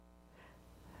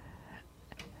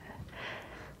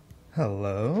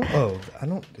Hello? Oh, I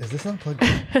don't... Is this not plugged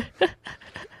in?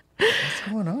 What's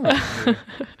going on here?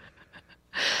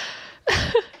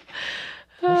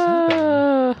 What's happening?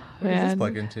 Oh, What does this man.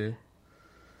 plug into?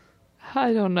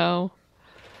 I don't know.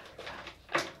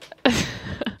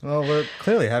 Well, we're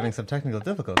clearly having some technical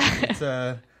difficulties. It's,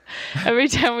 Every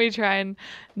time we try and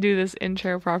do this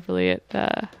intro properly, it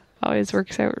always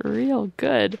works out real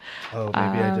good. oh, maybe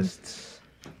I just...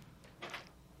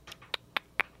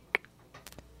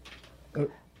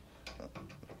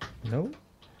 No?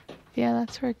 Yeah,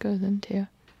 that's where it goes into.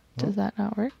 Does that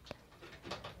not work?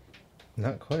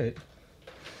 Not quite.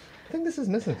 I think this is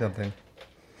missing something.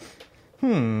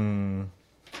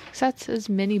 'Cause that says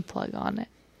mini plug on it.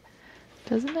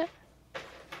 Doesn't it?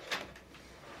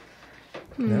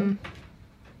 No?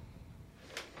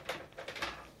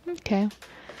 Okay.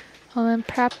 Well, then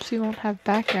perhaps we won't have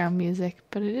background music,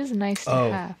 but it is nice to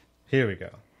Oh. have. Here we go.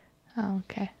 Oh,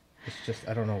 okay. It's just,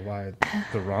 I don't know why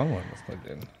the wrong one was plugged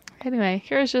in. Anyway,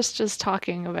 here's just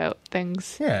talking about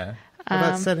things. Yeah. How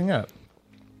about setting up?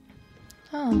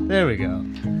 Oh, There we go.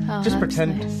 oh Just that's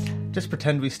pretend. nice. Just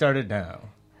pretend we started now.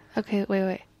 Okay,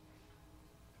 wait.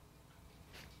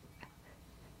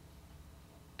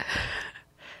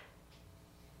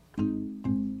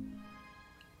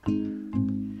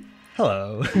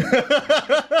 Hello.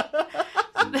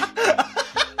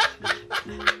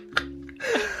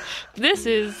 This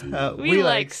is We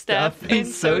Like Stuff and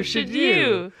So Should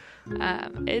You.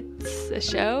 It's a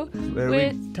show Where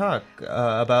with... we talk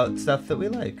about stuff that we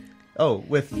like. Oh,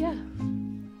 with Yeah,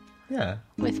 yeah,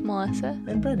 with Melissa.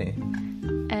 and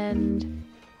Brenny. And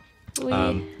we...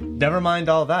 Never mind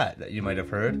all that you might have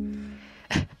heard.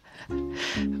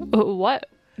 What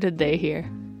did they hear?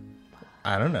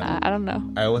 I don't know. I don't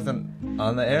know. I wasn't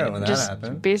on the air when that Just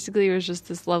happened. basically it was just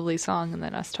this lovely song and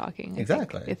then us talking.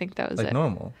 Exactly. I think that was like it.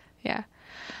 normal. Yeah.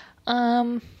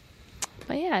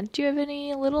 But yeah, do you have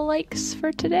any little likes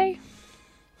for today?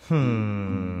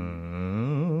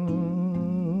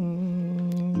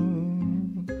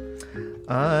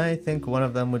 I think one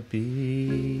of them would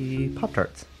be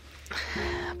Pop-Tarts.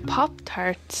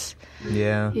 Pop-Tarts.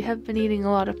 Yeah. You have been eating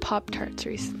a lot of Pop-Tarts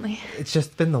recently. It's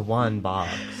just been the one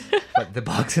box, but the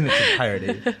box in its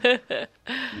entirety.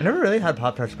 I never really had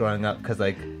Pop-Tarts growing up because,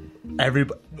 like,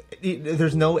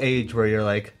 there's no age where you're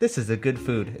like, this is a good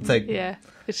food. It's like, Yeah.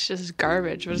 It's just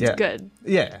garbage, but Yeah. it's good.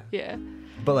 yeah. Yeah.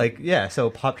 But, like, yeah, so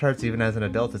Pop-Tarts, even as an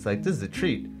adult, it's like, this is a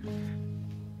treat.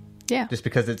 Yeah. Just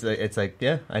because it's like,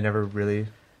 yeah, it wasn't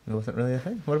really a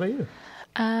thing. What about you?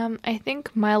 I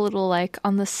think my little like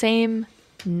on the same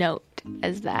note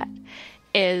as that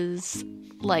is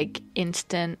like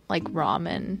instant like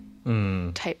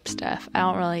ramen type stuff. I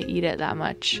don't really eat it that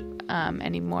much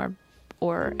anymore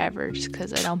or ever just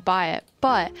because I don't buy it.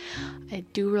 But I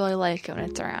do really like it when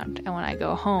it's around. And when I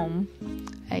go home,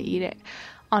 I eat it.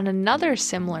 On another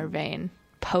similar vein,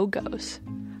 Pogos.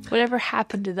 Whatever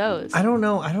happened to those? I don't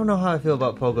know how I feel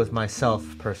about Pogos myself,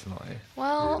 personally.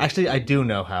 Well, Actually, I do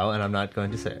know how, and I'm not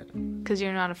going to say it. because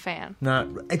you're not a fan.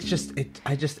 There's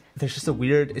just a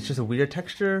weird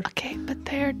texture. Okay, but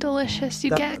they're delicious. You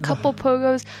get a couple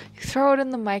Pogos, you throw it in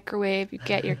the microwave, you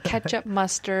get your ketchup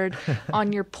mustard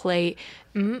on your plate.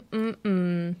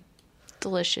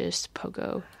 Delicious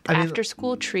Pogo. After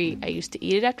school treat. I used to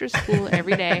eat it after school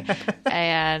every day.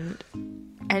 And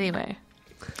anyway,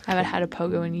 I haven't had a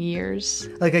Pogo in years.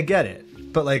 Like, I get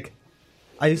it, but like,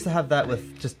 I used to have that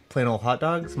with just plain old hot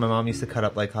dogs. My mom used to cut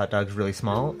up like hot dogs really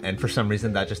small, and for some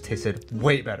reason that just tasted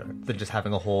way better than just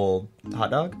having a whole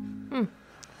hot dog.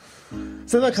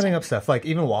 So I'm not cutting up stuff, like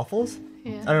even waffles.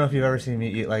 Yeah. I don't know if you've ever seen me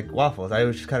eat like waffles. I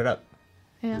always just cut it up.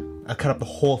 Yeah. I cut up the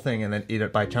whole thing and then eat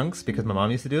it by chunks because my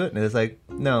mom used to do it, and it was like,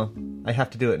 no, I have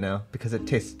to do it now because it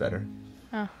tastes better.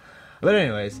 Oh. But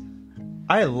anyways,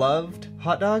 I loved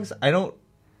hot dogs.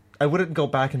 I wouldn't go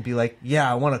back and be like,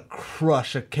 yeah, I want to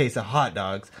crush a case of hot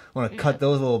dogs. I want to cut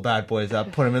those little bad boys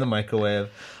up, put them in the microwave.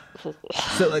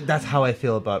 So like, that's how I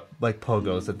feel about like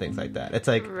Pogos and things like that. It's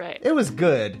like, Right. It was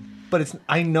good, but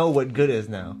I know what good is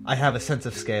now. I have a sense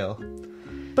of scale.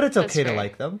 But it's That's okay to fair.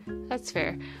 like them. That's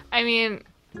fair. I mean,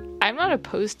 I'm not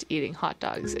opposed to eating hot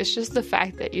dogs. It's just the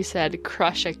fact that you said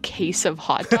crush a case of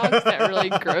hot dogs that really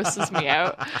grosses me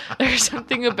out. There's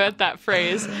something about that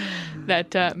phrase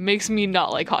that makes me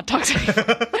not like hot dogs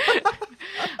anymore.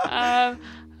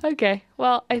 Okay,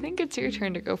 well, I think it's your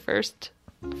turn to go first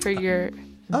for your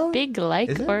big like,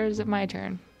 is it? or is it my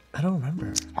turn? I don't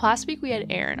remember. Last week we had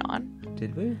Aaron on.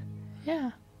 Did we?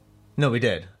 Yeah. No, we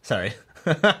did. Sorry.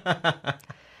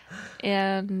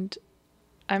 And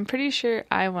I'm pretty sure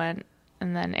I went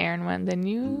and then Aaron went, then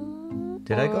you...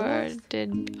 Did I go or last?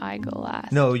 did I go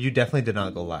last? No, you definitely did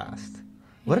not go last.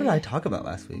 What did I talk about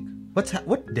last week?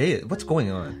 What day? What's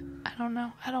going on? I don't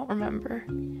know. I don't remember.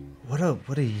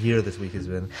 What a year this week has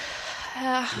been.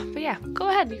 But yeah, go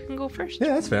ahead. You can go first.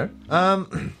 Yeah, that's fair. So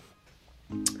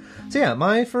yeah,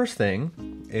 my first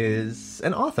thing is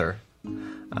an author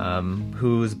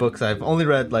whose books I've only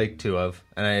read like 2 of,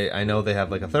 and I know they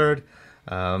have like a third,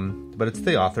 but it's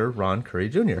the author Ron Curry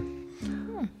Jr.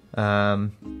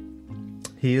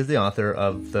 He is the author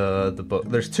of the book.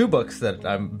 There's 2 books that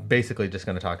I'm basically just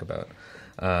going to talk about.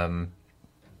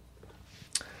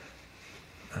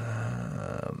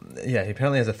 Yeah, he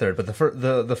apparently has a third, but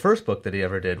the first book that he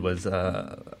ever did was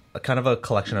a kind of a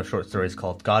collection of short stories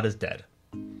called God is Dead.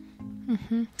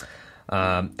 Mm-hmm.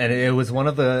 And it was one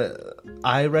of the...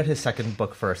 I read his second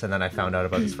book first, and then I found out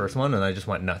about his first one, and I just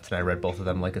went nuts, and I read both of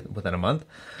them like within a month.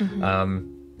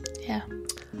 Mm-hmm. Yeah.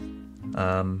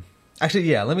 Actually,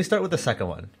 yeah. Let me start with the second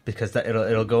one because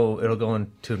it'll go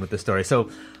in tune with the story.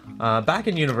 So, back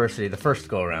in university, the first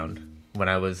go around when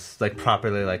I was like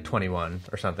properly like 21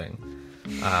 or something.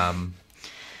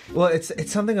 Well,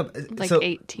 it's something like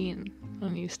 18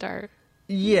 when you start.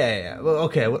 Yeah. Well,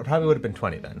 okay. It probably would have been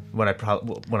 20 then when I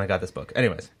got this book.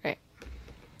 Anyways. Right.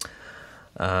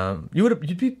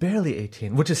 You'd be barely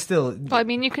 18, which is still... Well, I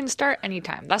mean, you can start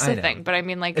anytime. That's the thing. But I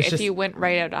mean, like, if you went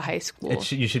right out of high school...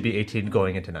 you should be 18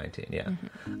 going into 19, yeah.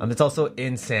 Mm-hmm. It's also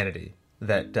insanity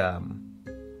that,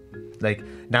 like,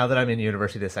 now that I'm in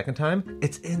university the second time,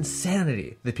 it's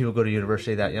insanity that people go to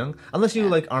university that young. Unless you,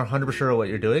 like, are 100% sure what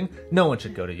you're doing, no one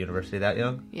should go to university that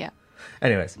young. Yeah.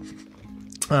 Anyways.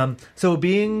 So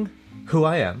being who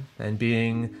I am and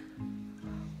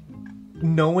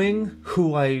knowing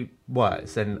who I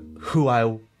was and who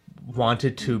I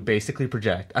wanted to basically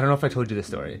project. I don't know if I told you this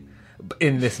story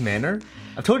in this manner.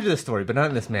 I've told you this story, but not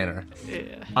in this manner.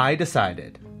 Yeah. I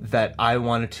decided that I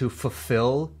wanted to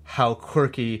fulfill how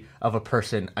quirky of a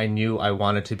person I knew I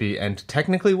wanted to be, and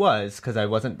technically was, because I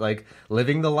wasn't like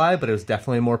living the lie, but it was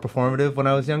definitely more performative when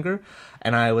I was younger.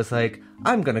 And I was like,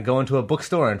 I'm going to go into a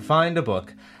bookstore and find a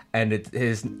book. And it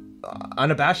is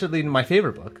unabashedly my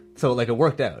favorite book. So like it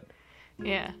worked out.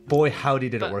 Yeah. Boy, howdy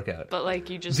did it work out. But like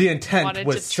you just the intent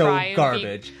was so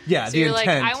garbage. Yeah, so the you're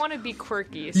intent. Like, I want to be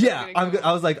quirky. So yeah,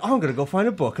 I was like, oh, I'm gonna go find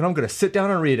a book and I'm gonna sit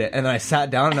down and read it. And then I sat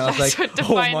down and I was like,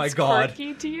 oh my god.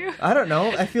 Quirky to you? I don't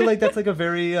know. I feel like that's like a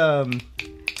very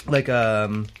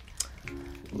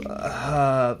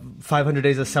 500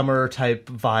 Days of Summer type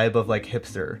vibe of like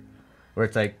hipster, where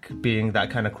it's like being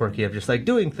that kind of quirky of just like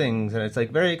doing things and it's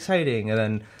like very exciting. And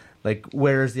then like,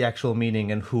 where's the actual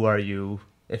meaning and who are you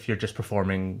if you're just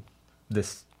performing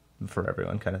this for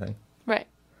everyone kind of thing. Right.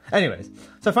 Anyways,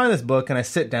 so I find this book and I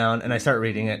sit down and I start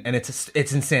reading it, and it's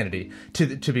insanity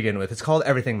to begin with. It's called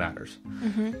Everything Matters.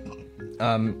 Mm-hmm.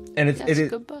 And it's a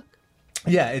good book.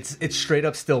 Yeah, it's straight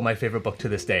up still my favorite book to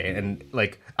this day, and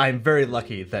like I'm very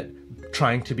lucky that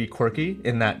trying to be quirky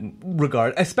in that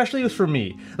regard, especially it was for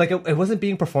me. Like it wasn't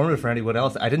being performative for anyone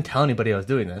else. I didn't tell anybody I was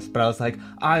doing this, but I was like,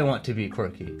 I want to be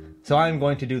quirky, so I'm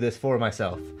going to do this for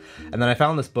myself. And then I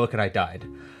found this book and I died.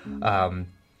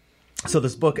 So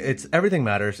this book, it's Everything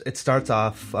Matters. It starts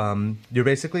off, you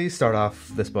basically start off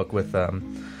this book with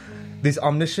these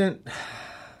omniscient,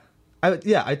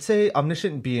 I'd say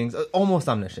omniscient beings, almost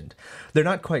omniscient. They're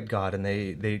not quite God, and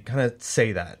they kind of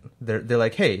say that. They're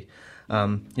like, hey,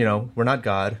 we're not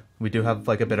God. We do have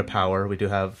like a bit of power. We do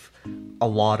have a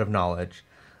lot of knowledge.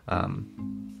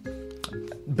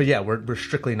 But yeah, we're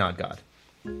strictly not God.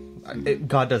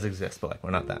 God does exist, but like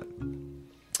we're not that.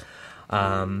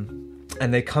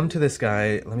 And they come to this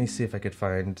guy. Let me see if I could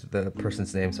find the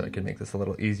person's name so I can make this a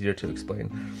little easier to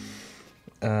explain.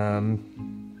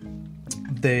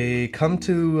 They come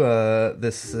to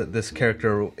this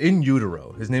character in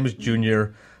utero. His name is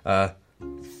Junior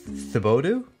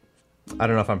Thibodeau. I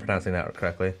don't know if I'm pronouncing that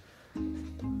correctly.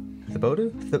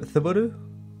 Thibodeau?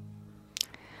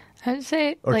 I would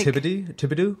say or like,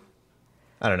 Thibodeau?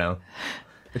 I don't know.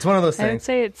 It's one of those things. I would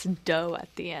say it's Doe at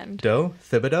the end. Doe?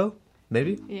 Thibodeau?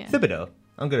 Maybe? Yeah. Thibodeau.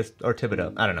 I'm gonna, or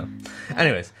Thibodeau. I don't know.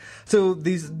 Anyways, so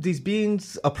these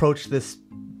beings approach this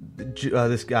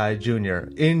guy Junior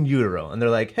in utero, and they're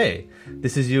like, "Hey,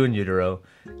 this is you in utero.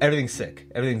 Everything's sick.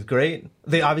 Everything's great."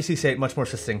 They obviously say it much more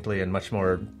succinctly and much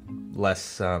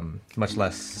less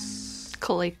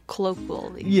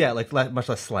colloquially. Yeah, like much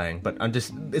less slang. But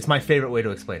it's my favorite way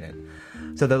to explain it.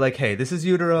 So they're like, "Hey, this is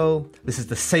utero. This is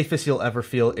the safest you'll ever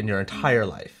feel in your entire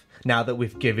life. Now that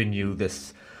we've given you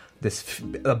this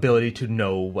ability to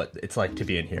know what it's like to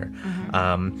be in here.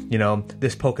 Mm-hmm.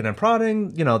 This poking and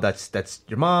prodding, that's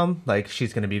your mom. Like,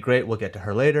 she's going to be great. We'll get to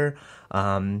her later.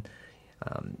 I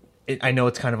know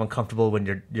it's kind of uncomfortable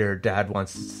when your dad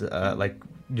wants,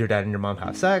 your dad and your mom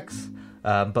have sex.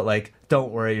 But like,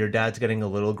 don't worry, your dad's getting a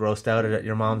little grossed out at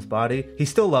your mom's body. He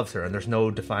still loves her, and there's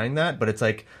no defying that. But it's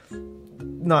like,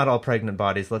 not all pregnant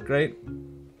bodies look great.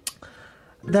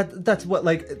 That's what,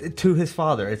 like, to his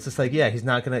father, it's just like, yeah, he's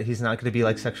not gonna be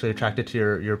like sexually attracted to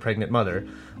your pregnant mother.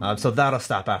 So that'll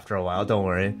stop after a while. Don't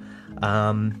worry.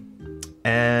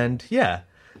 And yeah,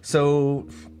 so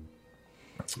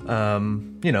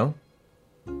you know.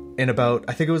 In about,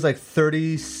 I think it was like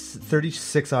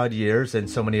 36 odd years and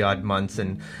so many odd months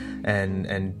and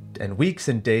weeks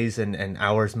and days and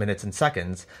hours, minutes and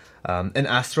seconds, an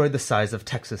asteroid the size of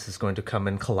Texas is going to come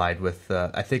and collide with,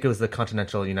 I think it was the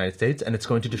continental United States, and it's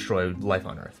going to destroy life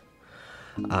on Earth.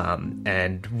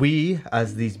 And we,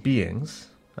 as these beings,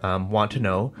 want to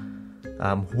know,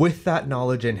 with that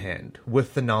knowledge in hand,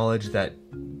 with the knowledge that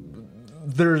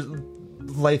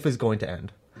life is going to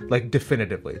end. Like,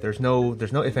 definitively. There's no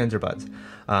ifs, ands, or buts.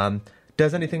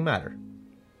 Does anything matter?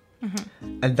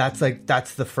 Mm-hmm. And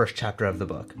that's the first chapter of the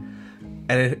book.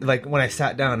 And like, when I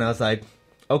sat down, I was like,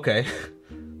 okay,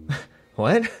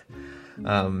 what?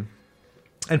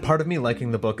 And part of me liking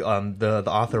the book, the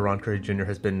author, Ron Curry Jr.,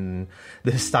 has been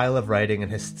his style of writing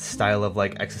and his style of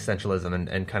like existentialism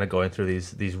and kind of going through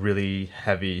these really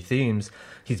heavy themes.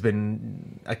 He's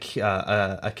been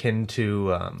akin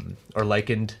to or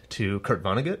likened to Kurt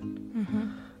Vonnegut,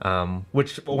 mm-hmm.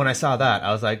 Which when I saw that,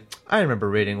 I was like, I remember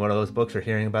reading one of those books or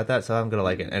hearing about that, so I'm gonna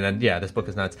like it. And then yeah, this book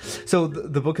is nuts. So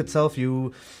the book itself,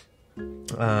 you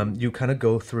kind of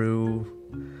go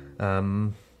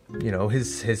through. You know,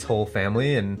 his whole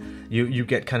family, and you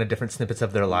get kind of different snippets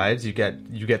of their lives. You get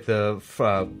the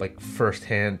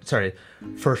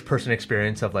first person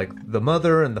experience of like the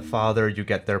mother and the father. You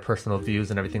get their personal views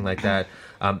and everything like that.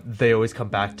 They always come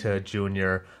back to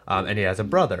Junior, and he has a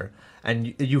brother,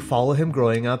 and you follow him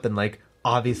growing up, and like,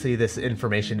 obviously this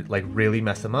information like really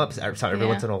messed him up. So every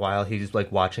once in a while he's like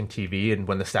watching TV, and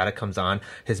when the static comes on,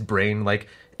 his brain like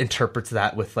interprets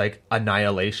that with like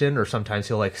annihilation, or sometimes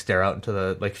he'll like stare out into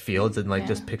the like fields and like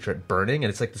just picture it burning, and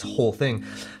it's like this whole thing.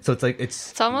 So it's like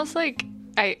it's almost like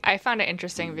I found it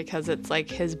interesting because it's like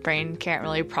his brain can't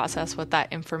really process what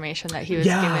that information that he was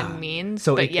given means,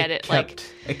 so but yet it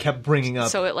kept bringing up.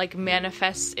 So it like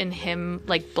manifests in him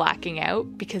like blacking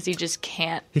out because he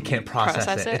can't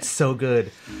process it. It's so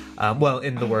good. Well,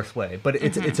 in the worst way, but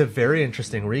it's a very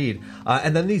interesting read.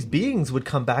 And then these beings would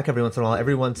come back every once in a while,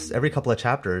 every couple of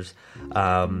chapters.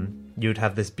 You'd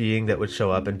have this being that would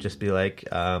show up and just be like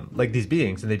these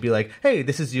beings, and they'd be like, hey,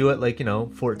 this is you at like,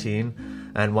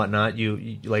 14 and whatnot.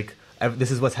 You like,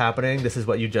 this is what's happening. This is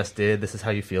what you just did. This is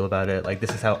how you feel about it. Like, this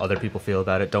is how other people feel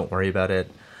about it. Don't worry about it.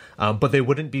 But they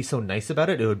wouldn't be so nice about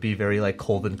it. It would be very like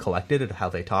cold and collected at how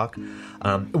they talk.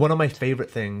 One of my favorite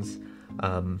things,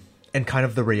 and kind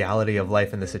of the reality of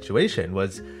life in the situation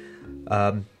was,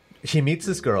 he meets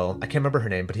this girl. I can't remember her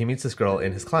name, but he meets this girl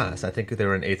in his class. I think they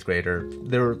were in 8th grade, or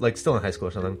they were like still in high school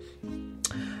or something.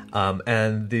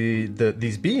 And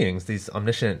these beings, these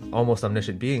almost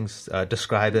omniscient beings,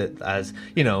 describe it as,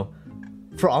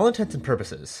 for all intents and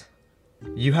purposes,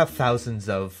 you have thousands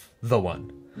of the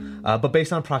one. But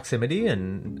based on proximity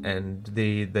and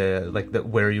the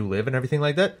where you live and everything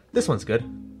like that, this one's good.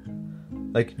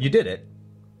 Like, you did it.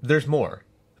 There's more,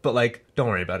 but like, don't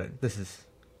worry about it. This is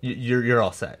you're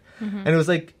all set. Mm-hmm. And it was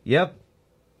like, yep.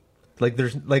 Like,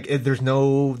 there's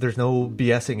no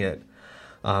BSing it.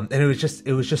 And it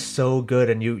was just so good,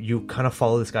 and you kind of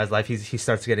follow this guy's life. He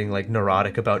starts getting like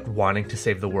neurotic about wanting to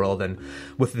save the world, and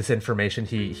with this information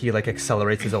he like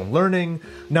accelerates his own learning,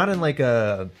 not in like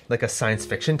a science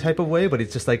fiction type of way, but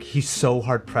it's just like he's so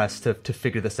hard pressed to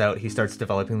figure this out. He starts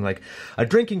developing like a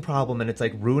drinking problem, and it's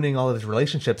like ruining all of his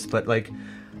relationships, but like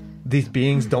these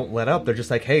beings don't let up. They're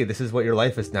just like, hey, this is what your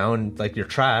life is now, and like, you're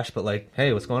trash, but like,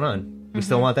 hey, what's going on? We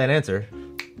still want that answer.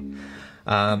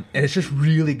 And it's just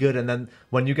really good. And then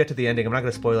when you get to the ending, I'm not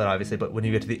going to spoil it obviously, but when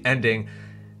you get to the ending,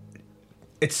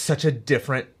 it's such a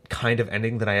different kind of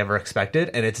ending than I ever expected.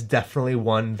 And it's definitely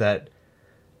one that,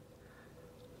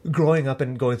 growing up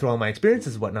and going through all my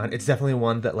experiences and whatnot, it's definitely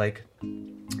one that, like,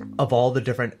 of all the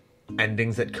different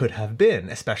endings that could have been,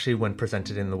 especially when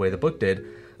presented in the way the book did,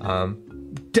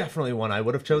 definitely one I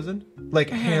would have chosen. Like,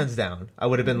 hands down. I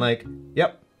would have been like,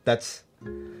 yep, that's...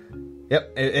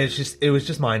 Yep, it was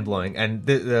just mind blowing, and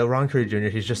the Ron Curry Jr.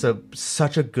 He's just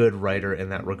such a good writer in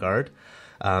that regard.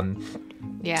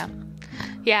 Yeah,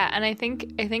 and I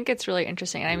think it's really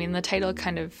interesting. I mean, the title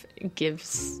kind of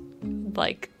gives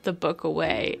like the book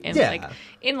away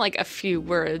in like a few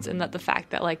words, and that the fact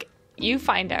that like you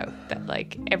find out that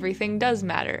like everything does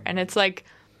matter, and it's like,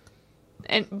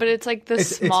 but it's like the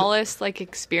smallest like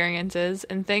experiences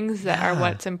and things that are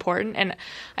what's important, and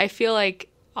I feel like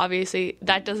obviously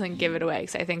that doesn't give it away,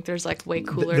 because I think there's like way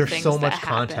cooler There's things so that much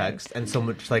happened. context and so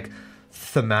much like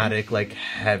thematic, like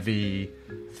heavy,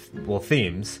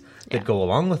 themes that Yeah. go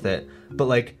along with it. But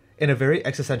like in a very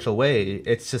existential way,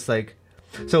 it's just like,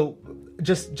 so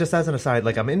just as an aside,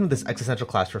 like I'm in this existential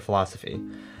class for philosophy,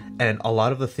 and a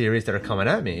lot of the theories that are coming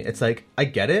at me, it's like I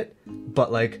get it,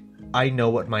 but like I know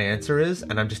what my answer is,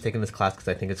 and I'm just taking this class because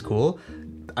I think it's cool.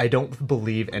 I don't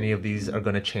believe any of these are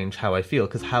going to change how I feel,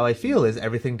 because how I feel is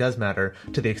everything does matter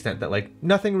to the extent that like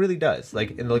nothing really does.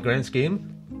 Like in the grand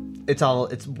scheme,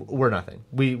 we're nothing.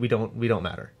 We don't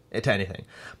matter to anything,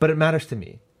 but it matters to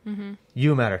me. Mm-hmm.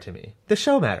 You matter to me. The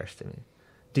show matters to me.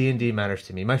 D&D matters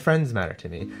to me. My friends matter to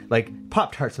me. Like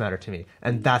Pop-Tarts matter to me,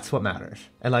 and that's what matters.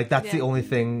 And like that's the only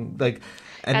thing. Like,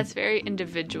 and That's very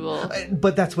individual.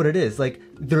 but that's what it is. Like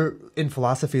there in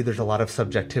philosophy, there's a lot of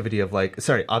objectivity of like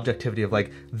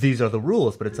these are the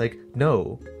rules. But it's like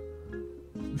no.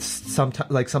 Sometimes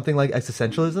like something like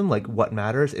existentialism, like what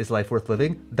matters is life worth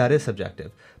living. That is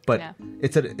subjective, but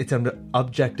it's an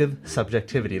objective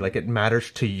subjectivity. Like it matters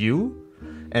to you,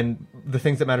 and the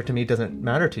things that matter to me doesn't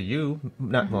matter to you.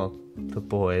 Not well, the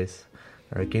boys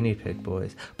are guinea pig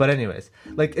boys. But anyways,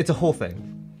 like it's a whole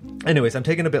thing. Anyways, I'm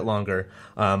taking a bit longer.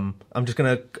 I'm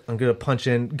gonna punch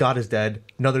in God is Dead.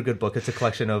 Another good book. It's a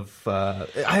collection of.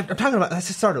 I'm talking about. Let's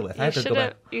just start it with. I have to go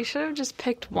back. You should have just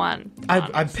picked one.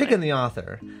 I'm picking the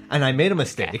author, and I made a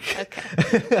mistake. Okay.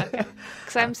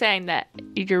 Because I'm saying that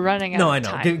you're running out No, of I know.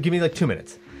 time. Give me like 2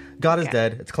 minutes. God is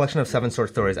Dead. It's a collection of 7 short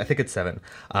stories. I think it's 7.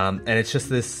 And it's just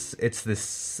this. It's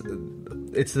this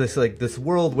like this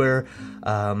world where.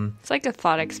 It's like a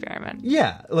thought experiment.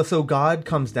 Yeah. So God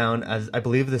comes down as I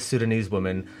believe this Sudanese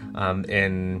woman,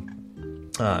 and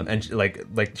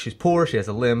like she's poor. She has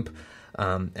a limp,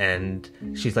 and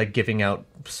she's like giving out.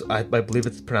 I believe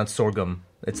it's pronounced sorghum.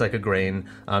 It's like a grain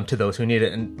to those who need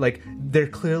it, and like they're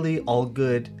clearly all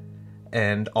good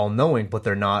and all knowing, but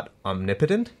they're not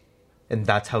omnipotent. And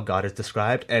that's how God is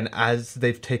described. And as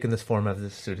they've taken this form of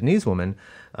this Sudanese woman,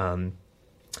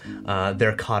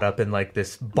 they're caught up in like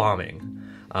this bombing.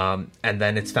 And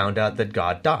then it's found out that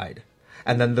God died.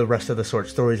 And then the rest of the short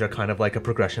stories are kind of like a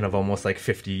progression of almost like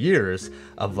 50 years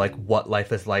of like what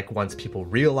life is like once people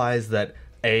realize that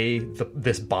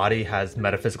this body has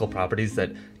metaphysical properties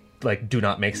that like do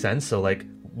not make sense. So like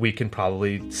we can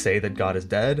probably say that God is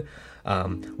dead.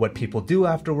 What people do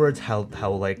afterwards, how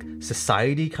like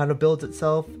society kind of builds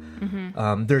itself.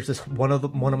 Mm-hmm. There's this one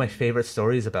of my favorite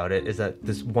stories about it is that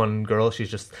this one girl, she's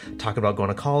just talking about going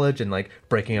to college and like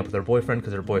breaking up with her boyfriend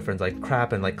because her boyfriend's like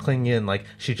crap and like clingy, and like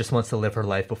she just wants to live her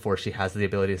life before she has the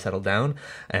ability to settle down.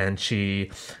 And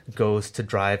she goes to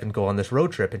drive and go on this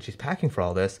road trip, and she's packing for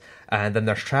all this, and then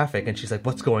there's traffic, and she's like,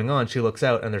 what's going on? She looks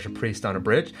out, and there's a priest on a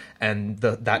bridge, and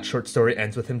that short story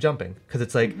ends with him jumping, because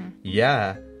it's like,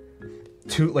 yeah,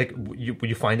 like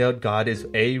you find out God is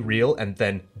real and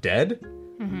then dead.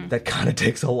 Mm-hmm. That kind of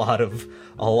takes a lot of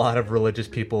religious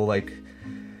people, like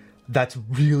that's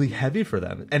really heavy for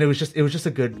them. And it was just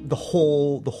a good, the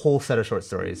whole set of short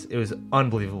stories. It was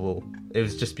unbelievable. It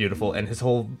was just beautiful, and his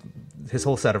whole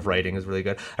set of writing is really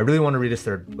good. I really want to read his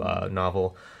third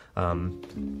novel. I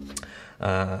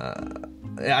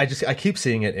keep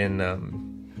seeing it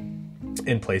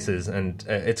in places, and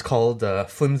it's called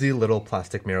Flimsy Little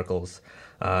Plastic Miracles,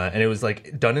 and it was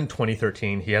like done in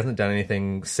 2013. He hasn't done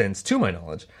anything since, to my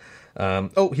knowledge.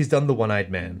 He's done The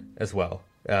One-Eyed Man as well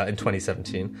in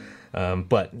 2017.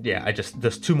 But yeah,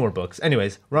 there's 2 more books.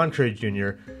 Anyways, Ron Curry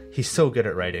Jr., he's so good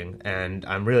at writing, and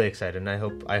I'm really excited. And I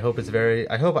hope it's very.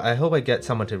 I hope I get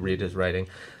someone to read his writing,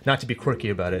 not to be quirky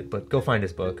about it, but go find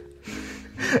his book.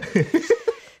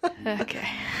 Okay.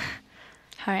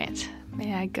 All right.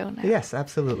 May I go now? Yes,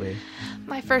 absolutely.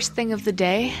 My first thing of the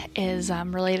day is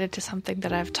related to something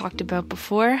that I've talked about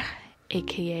before,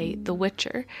 aka The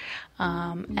Witcher.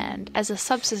 And as a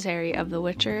subsidiary of The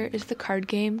Witcher is the card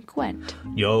game Gwent.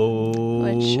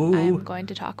 Which I'm going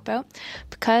to talk about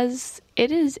because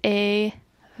it is a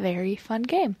very fun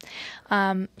game.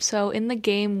 So in the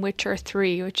game Witcher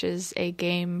 3, which is a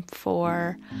game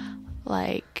for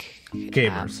like...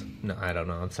 gamers. No, I don't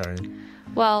know. I'm sorry.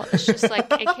 Well, it's just like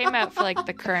it came out for like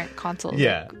the current consoles,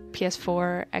 yeah, like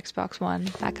PS4, Xbox One,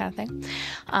 that kind of thing.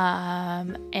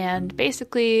 And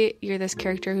basically, you're this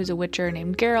character who's a witcher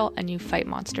named Geralt, and you fight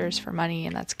monsters for money,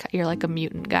 and you're like a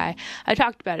mutant guy. I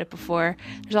talked about it before.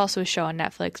 There's also a show on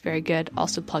Netflix, very good.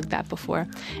 Also plugged that before,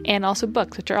 and also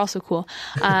books, which are also cool.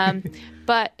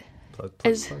 But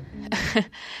as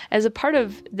a part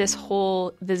of this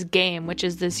game, which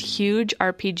is this huge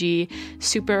RPG,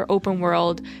 super open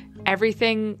world,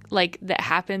 everything like that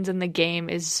happens in the game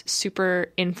is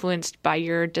super influenced by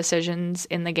your decisions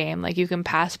in the game. Like you can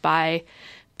pass by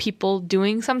people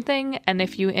doing something, and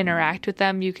if you interact with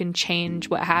them, you can change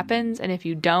what happens. And if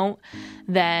you don't,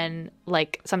 then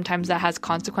like sometimes that has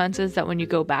consequences that when you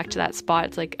go back to that spot,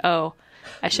 it's like, oh,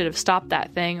 I should have stopped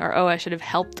that thing, or oh, I should have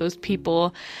helped those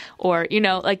people, or you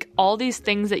know, like all these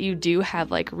things that you do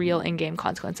have like real in-game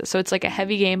consequences. So it's like a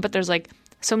heavy game, but there's like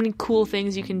so many cool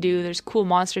things you can do. There's cool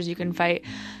monsters you can fight.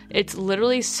 It's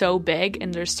literally so big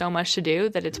and there's so much to do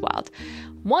that it's wild.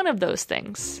 One of those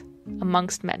things,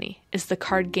 amongst many, is the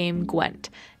card game Gwent.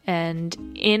 And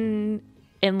in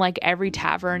like every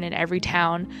tavern in every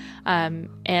town,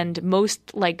 and most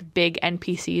like big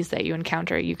NPCs that you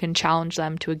encounter, you can challenge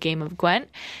them to a game of Gwent.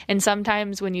 And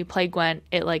sometimes when you play Gwent,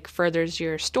 it like furthers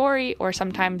your story, or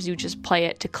sometimes you just play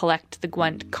it to collect the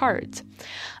Gwent cards.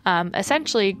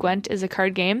 Essentially, Gwent is a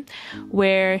card game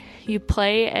where you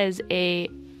play as a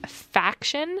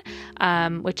faction,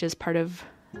 which is part of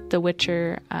the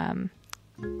Witcher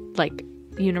like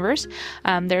universe.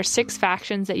 There are 6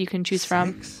 factions that you can choose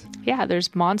from. Yeah,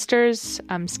 there's Monsters,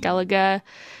 Skellige,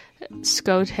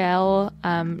 Skotel,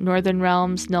 Northern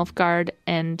Realms, Nilfgaard,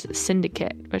 and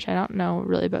Syndicate, which I don't know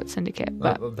really about Syndicate.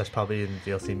 But that's probably in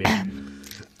DLC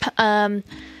maybe.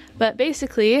 But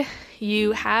basically,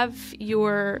 you have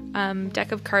your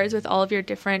deck of cards with all of your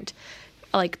different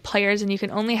like players, and you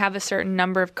can only have a certain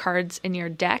number of cards in your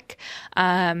deck,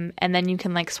 and then you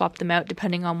can like swap them out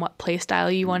depending on what play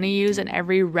style you want to use, and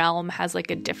every realm has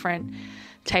like a different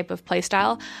type of play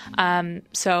style,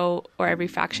 or every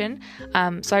faction.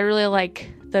 So I really like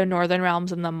the Northern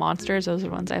Realms and the Monsters. Those are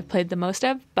the ones I've played the most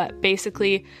of. But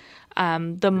basically,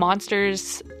 the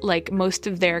Monsters, like most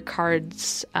of their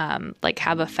cards like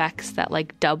have effects that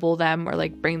like double them or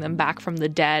like bring them back from the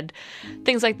dead,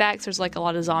 things like that, because there's like a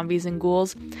lot of zombies and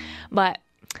ghouls. But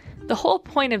the whole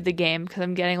point of the game, because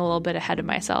I'm getting a little bit ahead of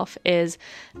myself, is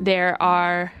there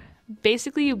are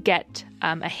basically you get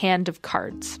a hand of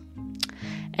cards,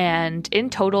 and in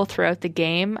total throughout the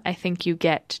game I think you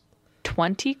get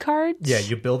 20 cards. Yeah,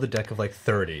 you build a deck of like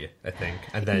 30, I think,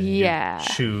 and then you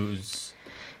choose.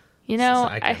 You know,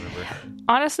 I can't remember.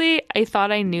 Honestly, I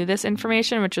thought I knew this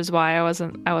information, which is why I was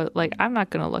like, I'm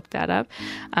not going to look that up.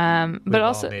 But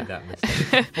also made that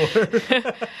mistake before.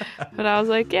 But I was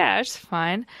like, yeah, it's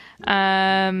fine.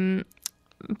 But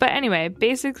anyway,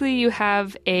 basically you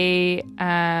have a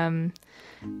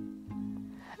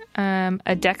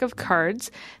deck of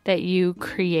cards that you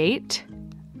create.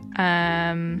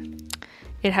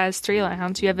 It has 3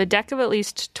 rounds. You have a deck of at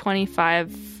least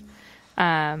 25.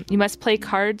 You must play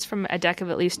cards from a deck of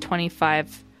at least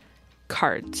 25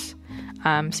 cards.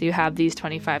 So you have these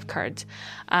 25 cards.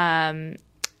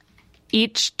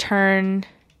 Each turn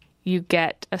you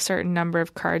get a certain number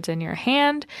of cards in your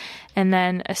hand, and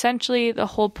then essentially the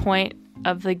whole point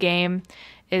of the game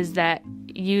is that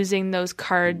using those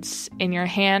cards in your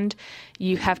hand,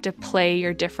 you have to play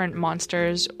your different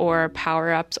monsters or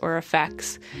power-ups or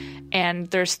effects. And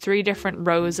there's 3 different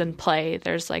rows in play.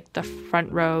 There's like the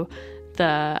front row,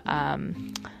 the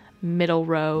middle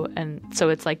row, and so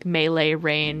it's like melee,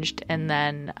 ranged, and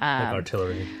then like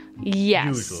artillery.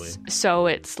 Yes. Usually. So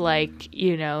it's like,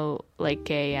 you know,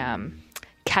 like a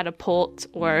catapult,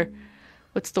 or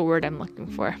what's the word I'm looking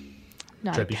for?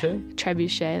 Not Trebuchet?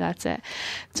 Trebuchet, that's it.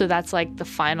 So that's like the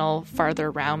final farther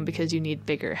round because you need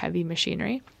bigger, heavy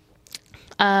machinery.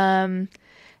 And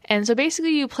so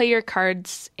basically you play your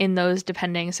cards in those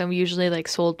depending. So usually like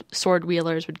sword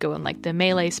wielders would go in like the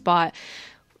melee spot.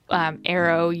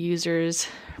 Arrow users,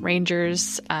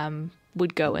 rangers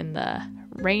would go in the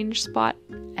range spot.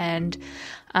 And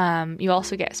you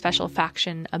also get special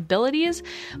faction abilities.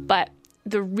 But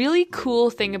the really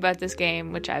cool thing about this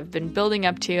game, which I've been building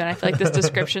up to, and I feel like this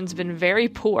description's been very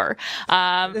poor.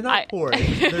 They're not poor.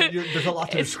 There's a lot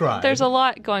to describe. There's a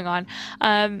lot going on.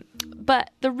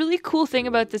 But the really cool thing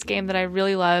about this game that I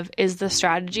really love is the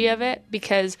strategy of it,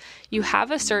 because you have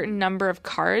a certain number of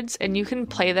cards and you can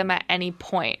play them at any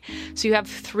point. So you have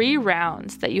 3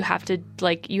 rounds that you have to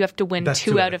win. That's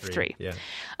 2 out of 3. Yeah.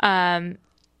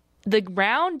 The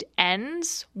round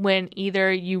ends when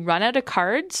either you run out of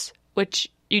cards,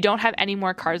 which you don't have any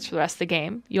more cards for the rest of the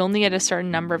game. You only get a certain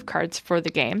number of cards for the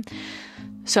game.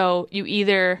 So you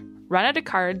either run out of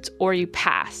cards or you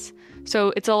pass.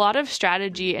 So it's a lot of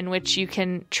strategy in which you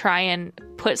can try and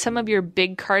put some of your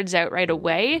big cards out right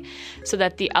away so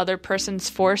that the other person's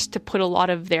forced to put a lot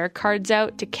of their cards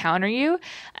out to counter you.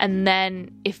 And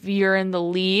then if you're in the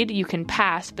lead, you can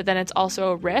pass. But then it's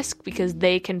also a risk because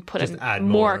they can put in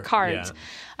more cards.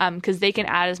 Because they can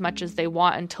add as much as they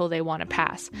want until they want to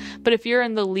pass. But if you're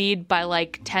in the lead by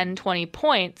like 10, 20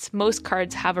 points, most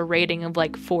cards have a rating of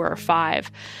like 4 or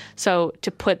 5. So to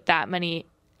put that many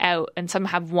out, and some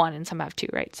have 1 and some have 2,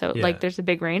 right? So like there's a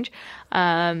big range.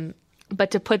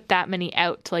 But to put that many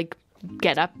out to like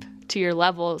get up to your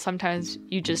level, sometimes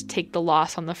you just take the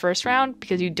loss on the first round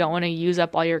because you don't want to use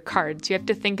up all your cards. You have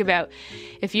to think about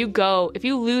if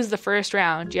you lose the first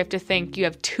round, you have to think you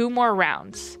have 2 more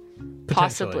rounds.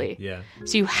 Possibly. Yeah.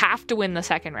 So you have to win the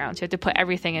second round. So you have to put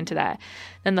everything into that.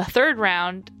 Then the third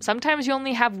round, sometimes you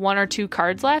only have 1 or 2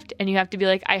 cards left, and you have to be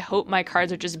like, I hope my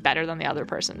cards are just better than the other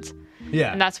person's.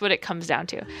 Yeah. And that's what it comes down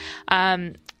to.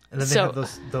 And then they have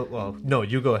those. Well, no,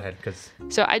 you go ahead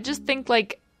So I just think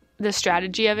like the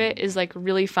strategy of it is like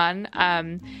really fun.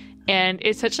 And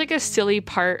it's such like a silly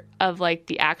part of like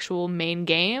the actual main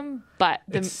game, but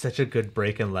it's such a good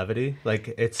break in levity. Like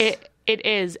it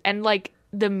is, and like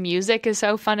the music is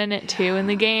so fun in it too in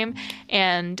the game,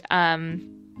 and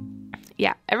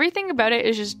everything about it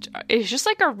is just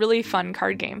like a really fun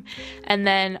card game. And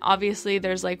then obviously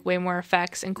there's like way more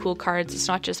effects and cool cards. It's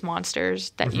not just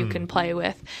monsters that you can play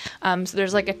with. So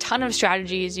there's like a ton of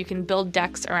strategies. You can build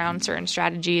decks around certain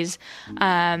strategies.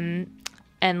 And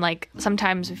like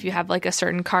sometimes if you have like a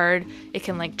certain card, it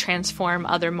can like transform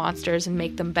other monsters and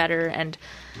make them better. And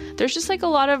there's just like a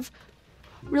lot of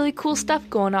really cool stuff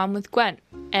going on with Gwent.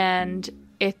 And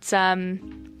it's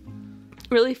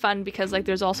really fun because like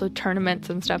there's also tournaments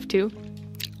and stuff too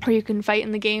where you can fight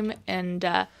in the game. And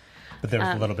but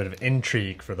there's a little bit of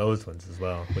intrigue for those ones as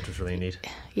well, which was really neat.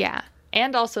 Yeah.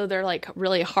 And also they're like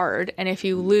really hard, and if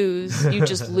you lose, you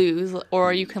just lose,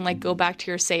 or you can like go back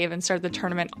to your save and start the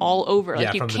tournament all over.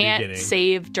 Like you can't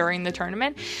save during the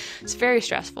tournament. It's very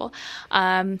stressful.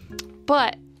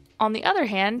 But on the other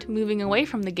hand, moving away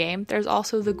from the game, there's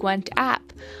also the Gwent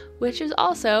app, which is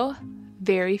also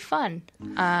very fun.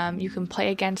 You can play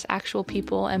against actual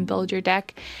people and build your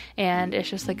deck, and it's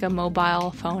just like a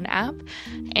mobile phone app.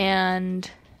 And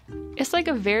it's like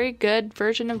a very good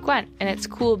version of Gwent, and it's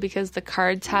cool because the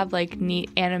cards have like neat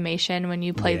animation when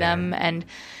you play them, and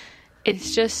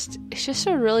it's just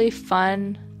a really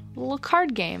fun little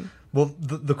card game. Well,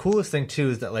 the coolest thing too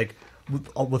is that like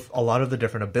with a lot of the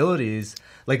different abilities,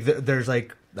 like there's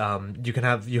like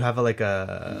you have like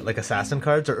assassin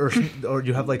cards or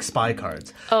you have like spy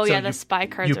cards. Oh, so the spy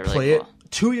cards are really cool. You play it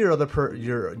to your other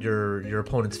your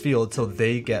opponent's field, so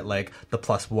they get like the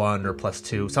 +1 or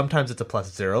 +2. Sometimes it's a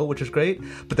 +0, which is great,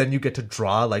 but then you get to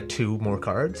draw like 2 more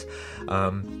cards.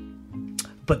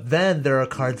 But then there are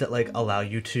cards that like allow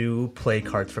you to play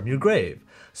cards from your grave.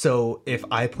 So if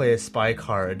I play a spy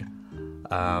card,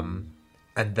 and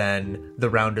then the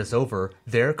round is over,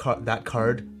 that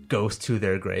card goes to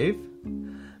their grave,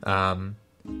 goes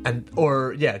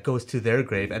to their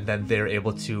grave, and then they're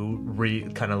able to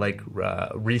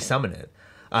resummon it,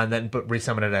 and then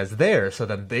resummon it as theirs, so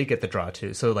then they get the draw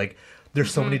too. So like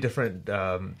there's so many different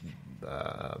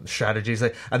strategies,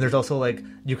 like, and there's also like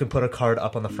you can put a card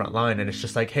up on the front line, and it's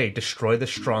just like, hey, destroy the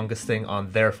strongest thing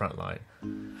on their front line.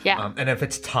 Yeah. And if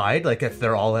it's tied, like if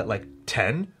they're all at like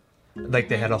 10. Like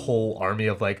they had a whole army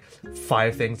of like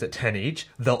 5 things at 10 each,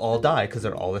 they'll all die because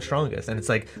they're all the strongest, and it's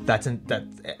like that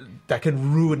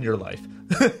can ruin your life.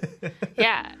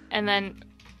 Yeah, and then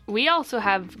we also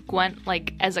have Gwent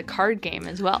like as a card game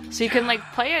as well, so you can like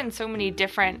play it in so many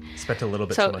different. Spent a little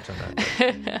bit too much on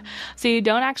that. So you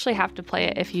don't actually have to play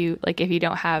it if you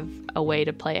don't have a way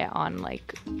to play it on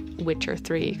like Witcher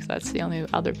 3, because that's the only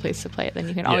other place to play it. Then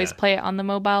you can always play it on the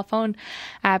mobile phone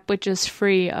app, which is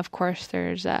free. Of course,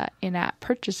 there's in-app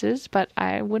purchases, but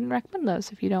I wouldn't recommend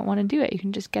those if you don't want to do it. You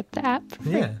can just get the app for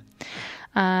free. Yeah.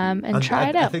 And try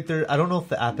it out. I think I don't know if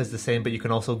the app is the same, but you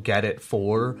can also get it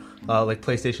for like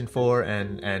PlayStation 4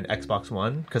 and Xbox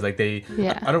One, because like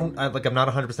I'm not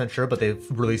 100% sure, but they've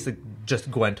released just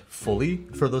Gwent fully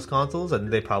for those consoles, and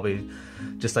they probably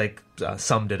just like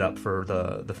summed it up for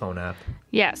the phone app.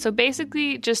 Yeah, so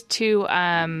basically just to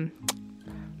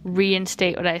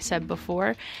reinstate what I said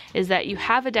before, is that you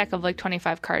have a deck of like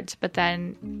 25 cards, but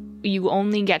then you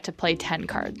only get to play 10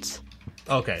 cards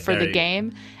for the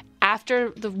game. After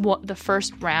the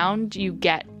first round, you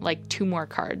get like 2 more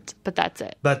cards, but that's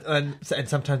it. But and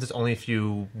sometimes it's only if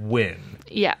you win.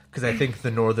 Yeah. Because I think the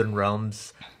Northern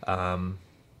Realms, if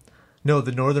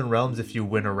you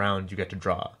win a round, you get to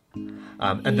draw.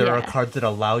 And there are Yeah. cards that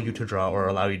allow you to draw or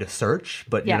allow you to search,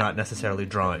 but Yeah. you're not necessarily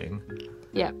drawing.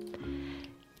 Yeah.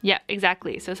 Yeah,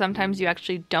 exactly. So sometimes you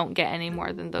actually don't get any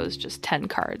more than those just 10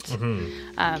 cards.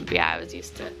 But yeah, I was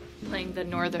used to playing the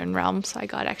Northern Realm, so I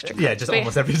got extra cards. Yeah, just But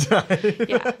almost every time.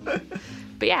 yeah.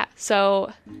 But yeah,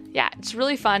 so yeah, it's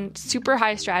really fun, super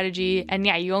high strategy, and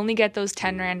yeah, you only get those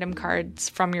 10 random cards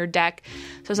from your deck.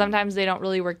 So sometimes they don't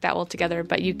really work that well together,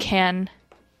 but you can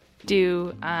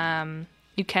do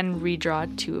you can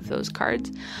redraw 2 of those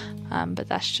cards. But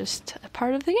that's just a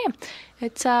part of the game.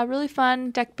 It's really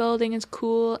fun, deck building is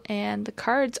cool, and the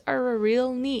cards are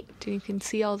real neat. You can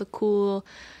see all the cool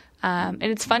and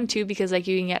it's fun too because like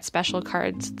you can get special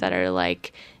cards that are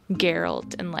like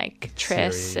Geralt and like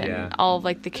Triss Ciri, and yeah. all of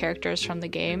like the characters from the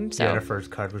game. So Yennefer's first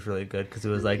card was really good because it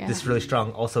was like Yeah. this is really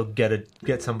strong. Also,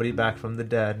 get somebody back from the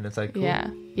dead, and it's like cool.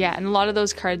 yeah, and a lot of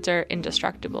those cards are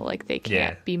indestructible. Like they can't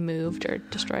Yeah. be moved or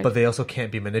destroyed. But they also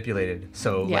can't be manipulated.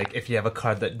 So, Yeah. like, if you have a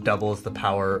card that doubles the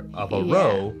power of a Yeah.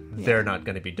 row, they're not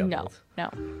going to be no, doubled. no.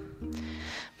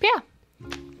 But yeah,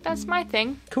 that's my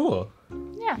thing. Cool.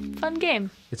 Yeah, fun game.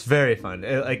 It's very fun.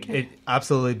 It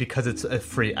absolutely, because it's a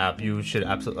free app, you should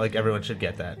absolutely, like, everyone should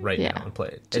get that right Yeah. now and play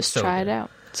it. It's Just so try good. it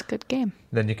out. It's a good game.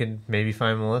 Then you can maybe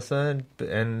find Melissa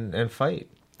and fight.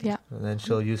 Yeah. And then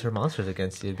she'll use her monsters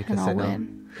against you because And they I'll know.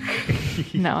 win.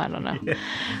 No, I don't know.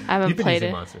 I haven't You've been played using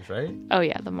it. monsters, right? Oh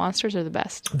yeah, the monsters are the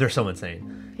best. They're so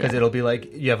insane. Because Yeah. it'll be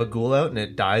like you have a ghoul out and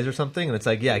it dies or something, and it's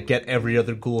like, yeah, get every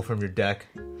other ghoul from your deck.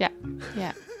 Yeah,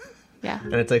 yeah, yeah.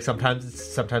 And it's like sometimes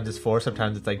it's 4,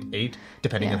 sometimes it's like 8,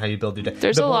 depending Yeah. on how you build your deck.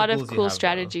 There's The a more lot of ghouls you cool have, though.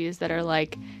 strategies that are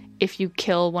like, if you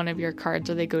kill one of your cards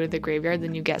or they go to the graveyard,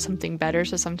 then you get something better.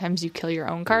 So sometimes you kill your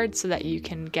own card so that you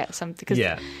can get something. Because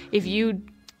Yeah. if you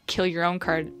kill your own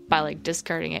card by like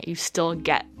discarding it, you still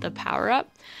get the power up.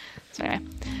 So yeah,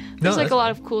 there's like that's a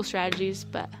lot of cool strategies.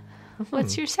 But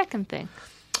what's your second thing?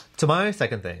 So my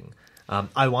second thing,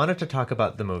 I wanted to talk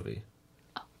about the movie.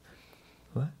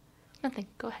 What? Nothing.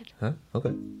 Go ahead. Huh? Okay.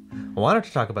 I wanted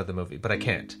to talk about the movie, but I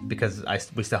can't because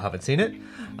we still haven't seen it.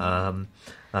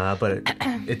 But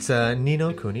it's Ni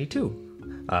no Kuni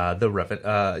 2, the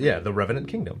Revenant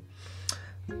Kingdom.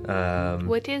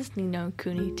 What is Ni no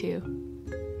Kuni 2?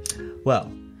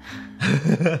 Well,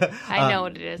 I know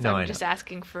what it is. no, I I'm just know.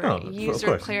 asking for Oh, of user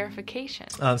course. clarification.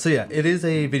 so yeah, it is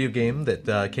a video game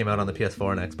that came out on the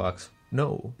PS4 and Xbox.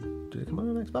 No, did it come out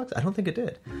on Xbox? I don't think it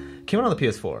did. It came out on the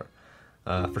PS4,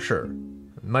 for sure.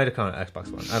 It might have come out on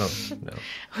Xbox One. I don't know.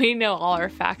 We know all our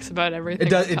facts about everything. It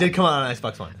does. It did come out on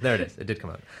Xbox One. There it is. It did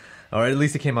come out, or at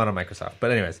least it came out on Microsoft.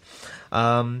 But anyways,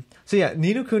 so yeah,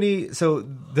 Ni no Kuni. So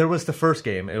there was the first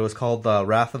game. It was called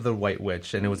Wrath of the White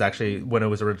Witch, and it was actually when it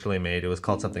was originally made, it was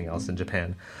called something else in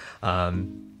Japan.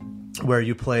 Where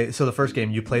you play. So the first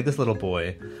game, you played this little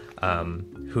boy,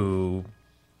 who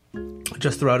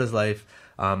just throughout his life.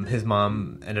 His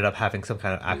mom ended up having some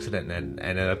kind of accident and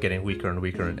ended up getting weaker and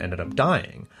weaker and ended up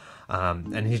dying.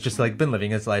 And he's just like been living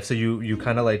his life. So you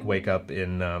kind of like wake up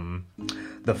in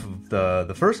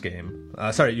the first game.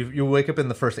 You wake up in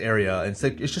the first area and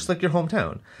it's just like your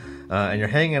hometown, and you're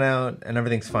hanging out and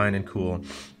everything's fine and cool.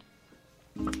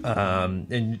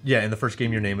 And yeah, in the first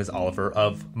game, your name is Oliver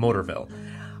of Motorville.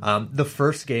 The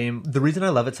first game, the reason I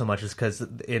love it so much is because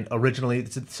originally,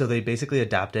 so they basically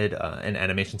adapted an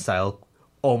animation style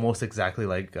almost exactly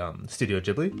like Studio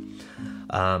Ghibli.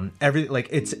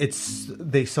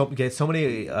 They get so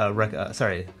many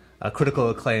critical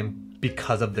acclaim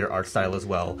because of their art style as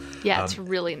well. Yeah, it's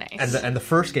really nice. And the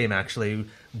first game actually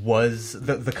was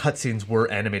the cutscenes were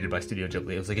animated by Studio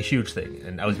Ghibli. It was like a huge thing,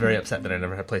 and I was very upset that I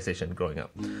never had PlayStation growing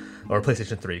up, or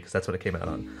PlayStation 3 because that's what it came out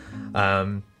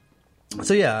on.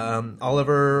 So yeah,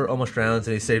 Oliver almost drowns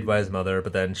and he's saved by his mother,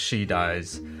 but then she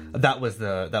dies. That was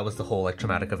the whole like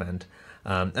traumatic event.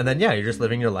 And then yeah, you're just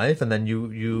living your life, and then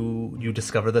you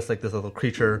discover this little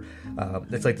creature.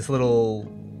 It's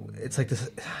like this.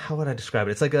 How would I describe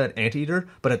it? It's like an anteater,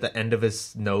 but at the end of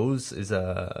his nose is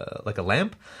like a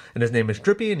lamp, and his name is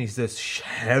Drippy, and he's this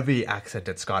heavy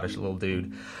accented Scottish little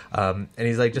dude. And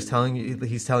he's like just telling you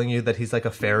that he's like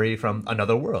a fairy from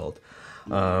another world.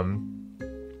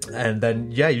 And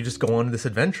then yeah, you just go on this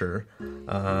adventure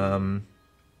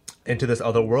into this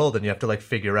other world, and you have to like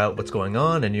figure out what's going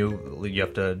on, and you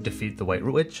have to defeat the White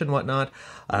Witch and whatnot.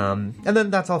 And then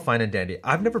that's all fine and dandy.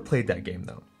 I've never played that game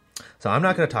though, so I'm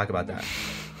not going to talk about that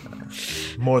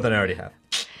more than I already have.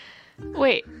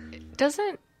 Wait,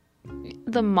 doesn't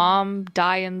the mom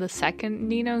die in the second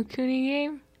Ni no Kuni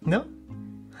game? No,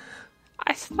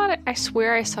 I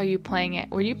swear I saw you playing it.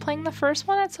 Were you playing the first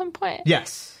one at some point?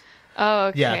 yes, Oh,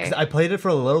 okay. Yeah, because I played it for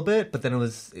a little bit, but then it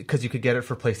was because you could get it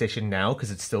for PlayStation Now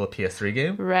because it's still a PS3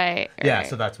 game. Right. Yeah,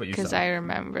 so that's what you saw. Because I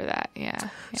remember that. Yeah.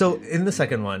 So in the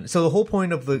second one, so the whole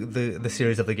point of the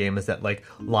series of the game is that like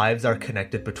lives are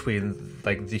connected between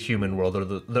like the human world or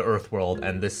the Earth world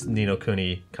and this Ni no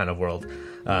Kuni kind of world.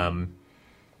 So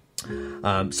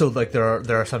like there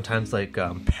are sometimes like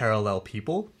parallel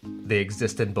people. They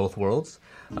exist in both worlds,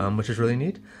 which is really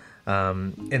neat.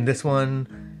 In this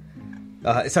one.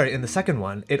 In the second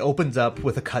one, it opens up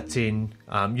with a cutscene.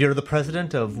 You're the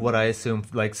president of what I assume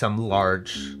like some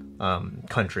large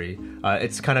country.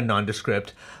 It's kind of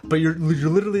nondescript, but you're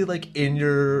literally like in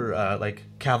your like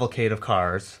cavalcade of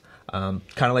cars, kind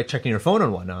of like checking your phone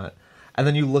and whatnot, and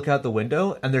then you look out the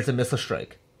window and there's a missile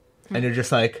strike, and you're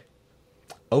just like,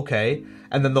 okay,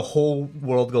 and then the whole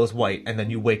world goes white, and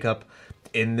then you wake up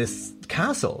in this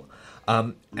castle,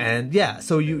 and yeah,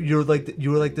 so you were like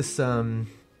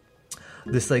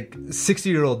this like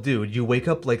 60-year-old dude. You wake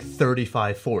up like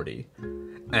 35, 40,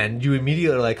 and you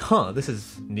immediately are like, huh, this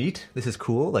is neat, this is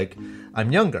cool, like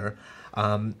I'm younger,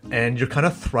 and you're kind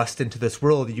of thrust into this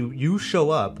world. You show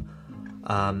up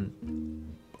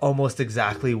almost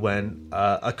exactly when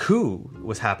a coup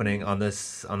was happening on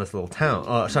this little town,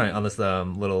 on this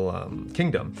little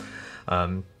kingdom.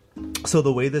 So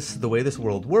the way this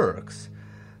world works,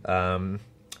 so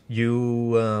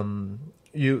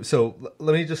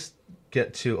let me just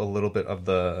get to a little bit of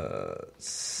the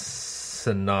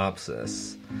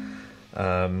synopsis.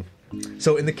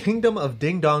 So in the kingdom of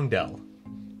Ding Dong Dell,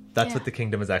 that's what the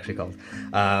kingdom is actually called.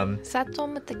 Is that the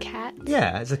one with the cat?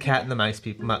 Yeah, it's a cat and the mouse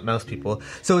people.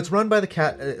 So it's run by the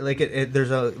cat.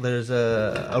 There's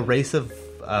a race of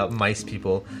mice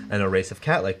people and a race of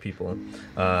cat-like people.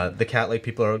 The cat-like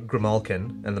people are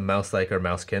Grimalkin, and the mouse-like are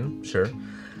Mousekin. Sure.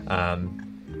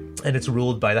 And it's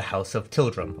ruled by the House of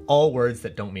Tildrum. All words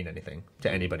that don't mean anything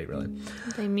to anybody, really.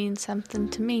 They mean something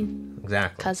to me.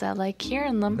 Exactly. Because I like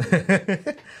hearing them.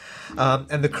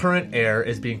 And the current heir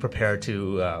is being prepared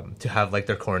to have like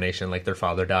their coronation, like their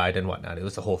father died and whatnot. It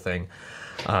was the whole thing.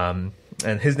 And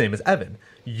his name is Evan.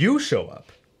 You show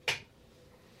up.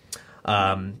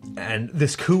 And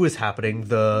this coup is happening.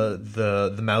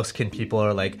 The Mousekin people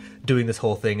are like doing this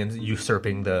whole thing and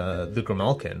usurping the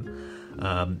Grimalkin.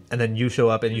 And then you show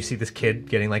up and you see this kid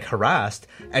getting like harassed,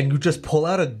 and you just pull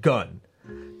out a gun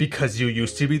because you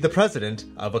used to be the president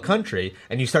of a country,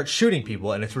 and you start shooting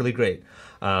people, and it's really great.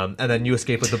 And then you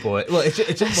escape with the boy. Well, it's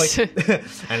just like,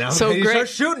 and now so you great. start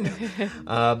shooting.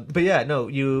 But yeah, no,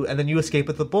 and then you escape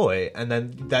with the boy, and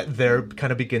then that there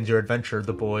kind of begins your adventure.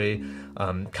 The boy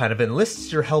kind of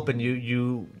enlists your help, and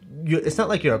you it's not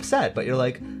like you're upset, but you're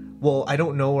like, well, I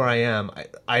don't know where I am.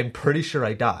 I'm pretty sure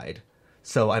I died.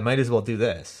 So I might as well do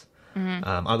this. Mm-hmm.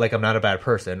 I'm not a bad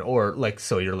person, or like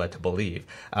so you're led to believe.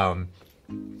 And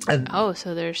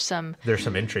so there's some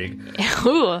intrigue.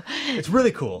 Ooh. It's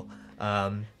really cool.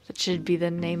 That should be the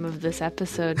name of this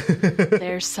episode.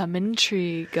 There's some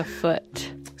intrigue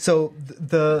afoot. So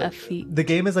the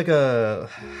game is like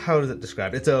how does it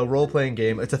describe? It's a role-playing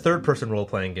game. It's a third-person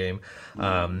role-playing game.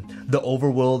 The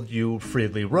overworld, you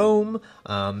freely roam,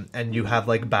 and you have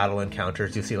like battle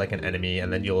encounters. You see like an enemy,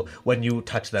 and then when you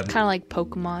touch them, kind of like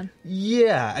Pokemon.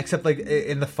 Yeah, except like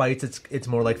in the fights, it's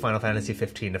more like Final Fantasy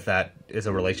 15, if that is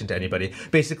a relation to anybody.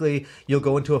 Basically, you'll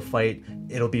go into a fight.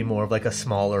 It'll be more of like a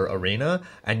smaller arena,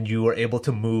 and you are able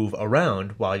to move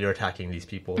around while you're attacking these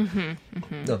people. Mm-hmm,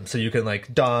 mm-hmm. So you can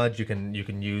like dodge. You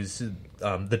can use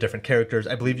the different characters.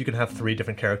 I believe you can have 3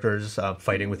 different characters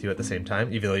fighting with you at the same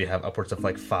time, even though you have upwards of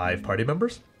like 5 party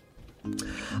members.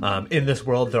 In this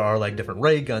world, there are like different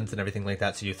ray guns and everything like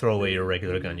that. So you throw away your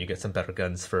regular gun, you get some better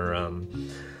guns for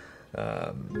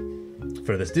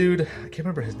this dude. I can't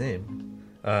remember his name.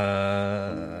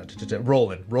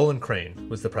 Roland Crane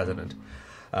was the president.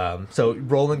 So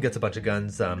Roland gets a bunch of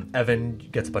guns. Evan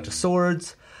gets a bunch of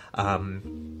swords.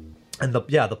 And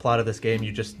the plot of this game,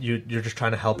 you're just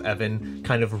trying to help Evan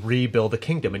kind of rebuild a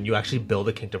kingdom, and you actually build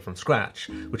a kingdom from scratch,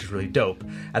 which is really dope.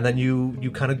 And then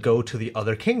you kind of go to the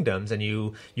other kingdoms and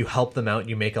you help them out.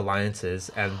 You make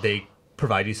alliances, and they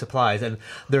provide you supplies. And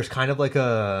there's kind of like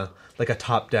a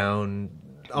top down,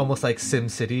 almost like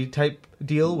SimCity type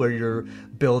deal where you're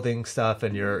building stuff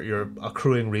and you're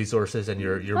accruing resources and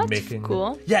you're That's making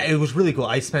cool. Yeah, it was really cool.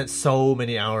 I spent so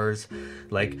many hours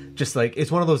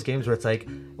it's one of those games where it's like,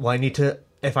 well,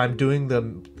 if I'm doing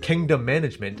the kingdom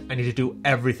management, I need to do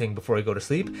everything before I go to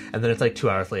sleep, and then it's like 2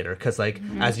 hours later, because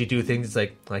as you do things, it's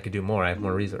like, I could do more, I have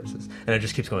more resources, and it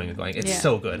just keeps going and going. It's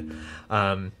so good.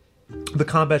 The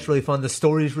combat's really fun. The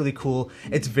story's really cool.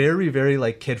 It's very, very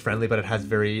like kid friendly, but it has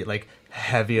very like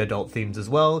heavy adult themes as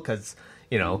well, because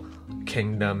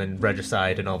kingdom and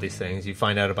regicide and all these things. You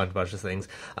find out a bunch of things.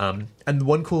 And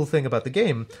one cool thing about the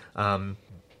game,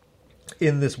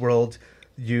 in this world,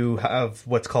 you have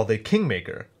what's called a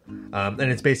kingmaker. And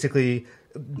it's basically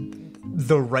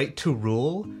the right to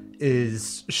rule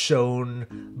is shown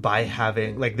by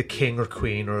having, like, the king or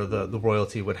queen or the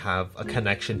royalty would have a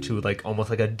connection to, like, almost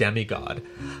like a demigod.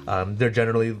 They're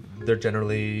generally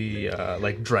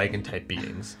like dragon type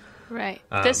beings. Right.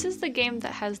 This is the game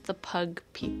that has the pug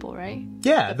people, right?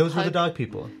 Yeah, those were the dog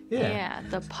people. Yeah,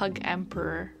 the pug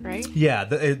emperor, right? Yeah,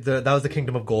 that was the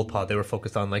Kingdom of Goldpaw. They were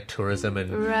focused on like tourism and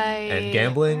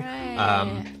gambling.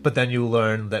 Right. But then you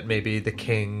learn that maybe the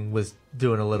king was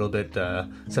doing a little bit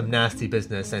some nasty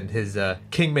business, and his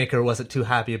kingmaker wasn't too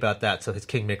happy about that. So his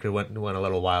kingmaker went a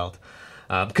little wild.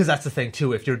 Because that's the thing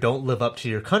too. If you don't live up to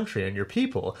your country and your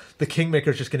people, the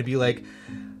kingmaker is just going to be like,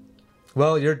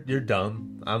 well, you're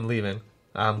dumb. I'm leaving.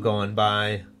 I'm going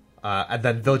by. And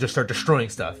then they'll just start destroying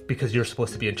stuff because you're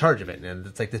supposed to be in charge of it. And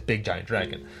it's like this big giant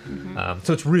dragon. Mm-hmm.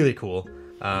 So it's really cool.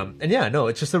 And yeah, no,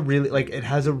 it's just it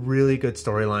has a really good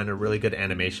storyline, a really good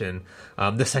animation.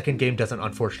 The second game doesn't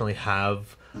unfortunately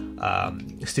have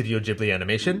Studio Ghibli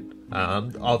animation.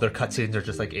 All their cutscenes are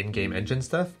just like in-game engine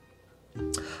stuff.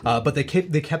 But they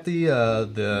kept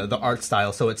the art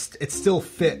style, so it still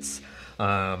fits.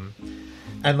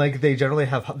 And like these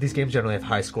games generally have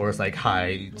high scores, like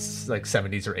high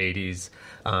 70s or 80s.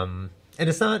 And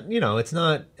it's not,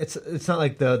 it's not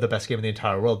like the best game in the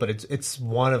entire world, but it's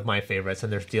one of my favorites.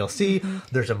 And there's DLC. Mm-hmm.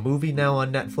 There's a movie now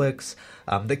on Netflix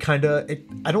that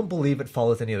I don't believe it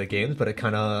follows any of the games, but it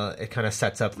kind of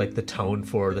sets up like the tone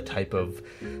for the type of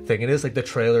thing it is. Like the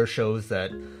trailer shows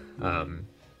that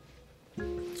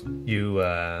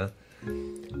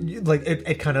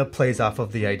it kind of plays off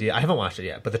of the idea. I haven't watched it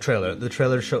yet, but the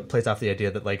trailer plays off the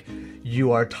idea that like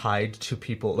you are tied to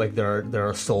people, like there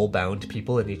are soul bound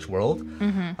people in each world.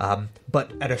 Mm-hmm.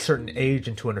 But at a certain age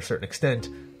and to a certain extent,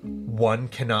 one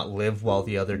cannot live while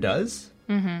the other does.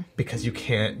 Mm-hmm. Because you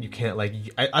can't like,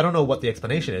 I don't know what the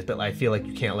explanation is, but I feel like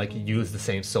you can't like use the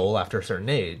same soul after a certain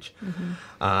age.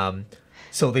 Mm-hmm.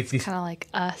 So like it's kind of like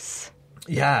us.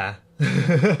 Yeah.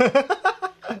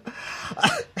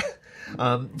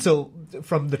 So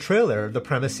from the trailer, the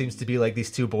premise seems to be like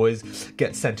these two boys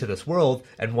get sent to this world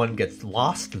and one gets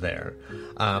lost there.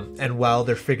 And while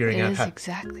they're figuring out how...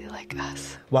 exactly like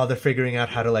us. While they're figuring out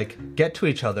how to like get to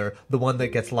each other, the one that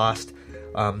gets lost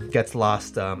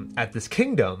at this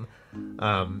kingdom.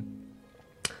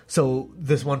 So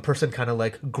this one person kind of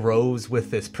like grows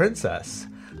with this princess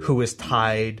who is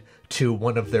tied to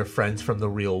one of their friends from the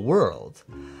real world.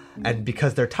 And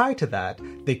because they're tied to that,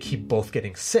 they keep both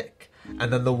getting sick.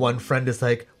 And then the one friend is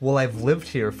like, well, I've lived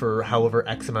here for however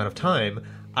X amount of time.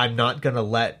 I'm not going to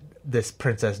let this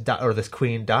princess die, or this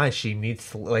queen die. She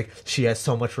needs to, like, she has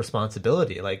so much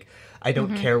responsibility. Like, I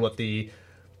don't care what the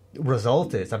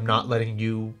result is. I'm not letting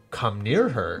you come near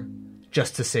her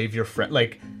just to save your friend.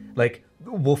 Like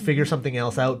we'll figure something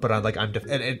else out, but and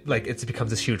it becomes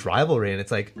this huge rivalry. And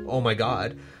it's like, oh my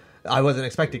God, I wasn't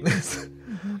expecting this.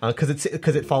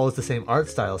 Because it follows the same art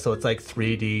style, so it's like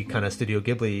 3D kind of Studio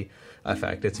Ghibli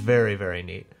effect. It's very, very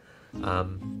neat.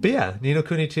 But yeah, Ni no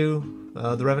Kuni 2,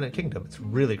 The Revenant Kingdom. It's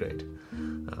really great,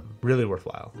 really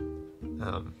worthwhile.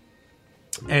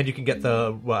 And you can get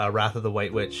the Wrath of the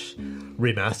White Witch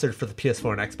remastered for the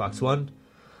PS4 and Xbox One.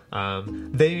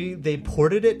 They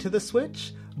ported it to the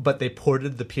Switch, but they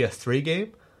ported the PS3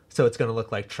 game, so it's going to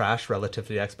look like trash relative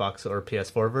to the Xbox or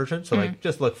PS4 version. So like,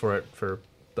 just look for it for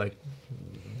like.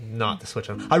 Not the Switch.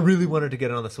 I really wanted to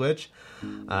get it on the Switch,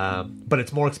 but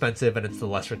it's more expensive and it's the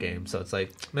lesser game, so it's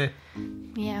like, meh.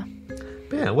 Yeah.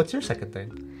 But yeah, what's your second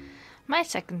thing? My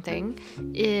second thing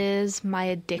is my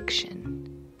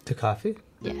addiction. To coffee?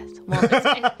 Yes. Well, the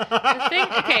thing,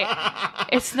 okay,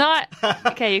 it's not,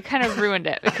 okay, you kind of ruined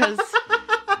it, because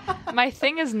my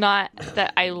thing is not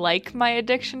that I like my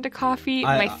addiction to coffee.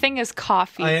 My thing is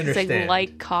coffee. I understand. Because I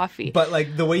like coffee. But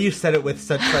like the way you said it with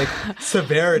such like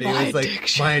severity, it was like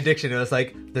addiction. my addiction. It was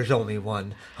like there's only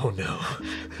one. Oh no.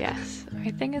 Yes,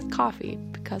 my thing is coffee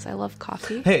because I love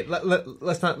coffee. Hey,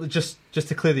 let's not just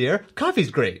to clear the air.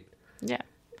 Coffee's great. Yeah.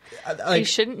 You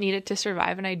shouldn't need it to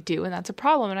survive, and I do, and that's a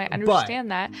problem, and I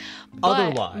understand that. But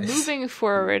otherwise, moving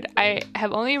forward, I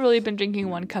have only really been drinking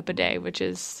 1 cup a day, which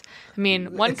is, I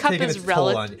mean, one cup is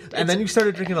relative. And then you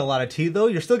started drinking a lot of tea, though.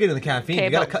 You're still getting the caffeine. Okay,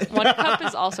 you gotta cut. 1 cup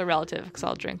is also relative, because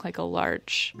I'll drink like a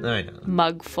large I know.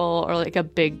 mug full or like a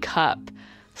big cup.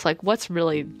 It's like, what's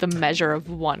really the measure of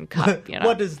one cup? You know,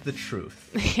 What is the truth?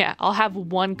 yeah, I'll have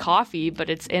one coffee, but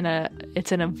it's in a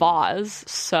vase.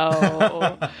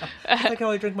 So It's like how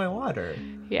I drink my water.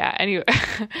 yeah. Anyway,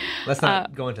 Let's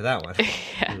not go into that one.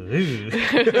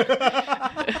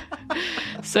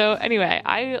 so anyway,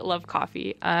 I love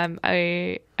coffee.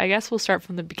 I guess we'll start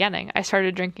from the beginning. I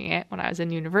started drinking it when I was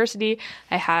in university.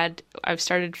 I've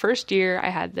started first year. I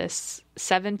had this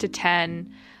 7 to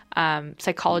 10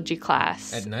 psychology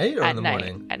class At night or in the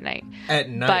morning? At night. At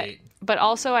night. But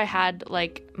also I had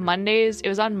like Mondays. It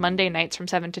was on Monday nights from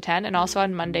 7 to 10, and also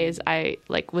on Mondays I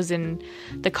like was in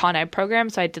the Con Ed program,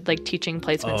 so I did like teaching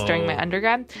placements during my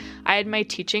undergrad. I had my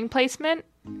teaching placement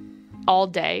all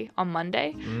day on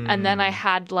Monday, and then I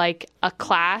had like a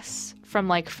class from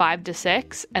like 5 to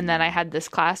 6, and then I had this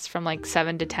class from like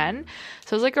 7 to 10.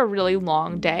 So it was like a really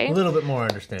long day. A little bit more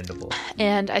understandable.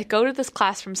 And I go to this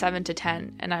class from 7 to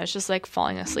 10, and I was just like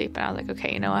falling asleep, and I was like,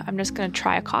 okay, you know what? I'm just going to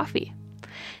try a coffee.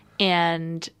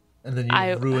 And then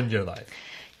you ruined your life.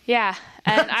 yeah.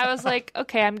 And I was like,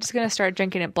 okay, I'm just going to start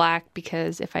drinking it black,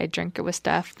 because if I drink it with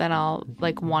stuff, then I'll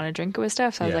like want to drink it with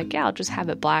stuff. So I was like, yeah, I'll just have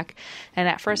it black. And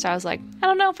at first I was like, I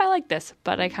don't know if I like this,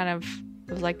 but I kind of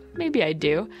was like, maybe I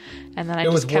do. And then I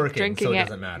just kept drinking so it it.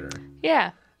 doesn't matter.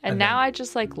 Yeah. And now I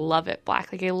just like love it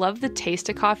black. Like I love the taste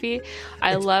of coffee.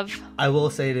 I will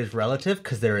say it is relative,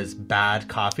 because there is bad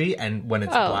coffee, and when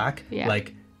it's black, yeah.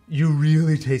 like you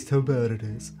really taste how bad it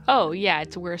is. Oh yeah,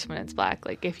 it's worse when it's black.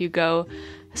 Like if you go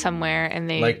somewhere and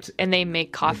they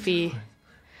make coffee.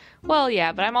 Well,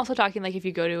 yeah, but I'm also talking like if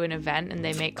you go to an event and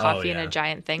they make coffee in a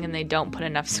giant thing and they don't put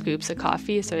enough scoops of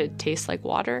coffee, so it tastes like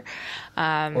water.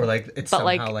 Or like it's but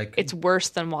somehow like it's worse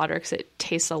than water because it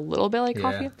tastes a little bit like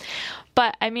coffee.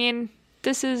 But I mean,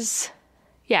 this is,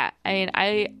 yeah. I mean,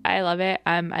 I love it.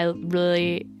 I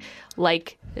really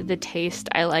like the taste.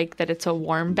 I like that it's a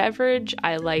warm beverage.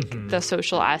 I like the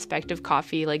social aspect of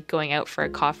coffee, like going out for a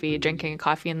coffee, drinking a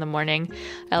coffee in the morning.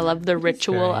 I love the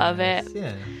ritual of it.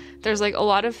 Yeah. There's like a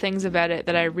lot of things about it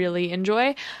that I really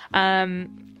enjoy.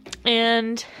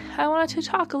 And I wanted to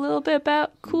talk a little bit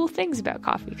about cool things about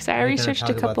coffee, because I researched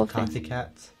a couple of things. Coffee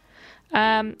cats?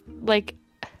 Like,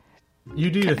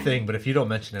 you do your thing, but if you don't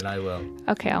mention it, I will.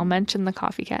 okay, I'll mention the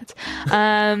coffee cats.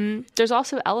 There's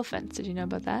also elephants. Did you know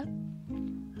about that?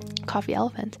 Coffee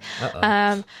elephant.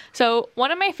 So one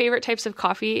of my favorite types of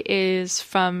coffee is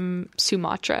from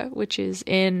Sumatra, which is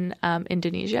in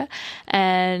Indonesia,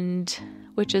 and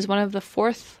which is the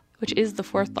fourth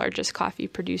largest coffee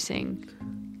producing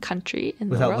country in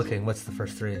the world. Without looking, what's the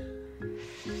first three?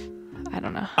 I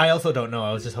don't know. I also don't know.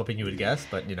 I was just hoping you would guess,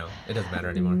 but it doesn't matter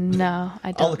anymore. No,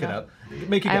 I don't. I'll look know. it up.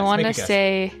 Make a guess. I want to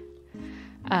say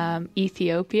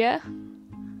Ethiopia.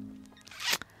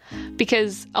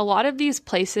 Because a lot of these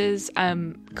places,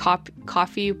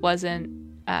 coffee wasn't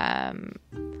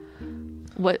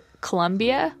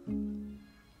Colombia.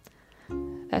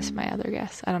 That's my other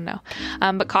guess. I don't know.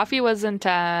 But coffee wasn't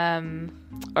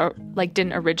or like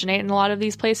didn't originate in a lot of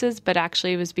these places, but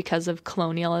actually it was because of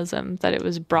colonialism that it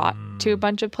was brought to a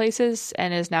bunch of places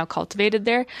and is now cultivated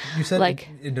there. You said like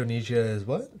Indonesia is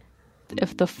what?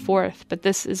 If the fourth, but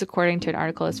this is according to an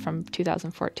article. It's from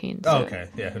 2014. So oh, okay.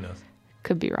 Yeah, who knows?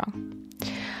 Could be wrong.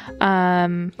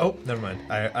 Oh, never mind.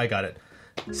 I got it.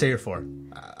 Say your four.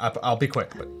 I'll be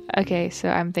quick. But okay, so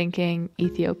I'm thinking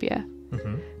Ethiopia,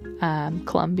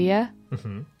 Colombia,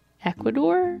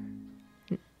 Ecuador,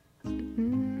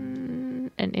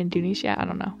 and Indonesia. I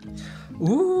don't know.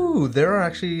 Ooh, there are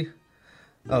actually.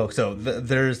 Oh, so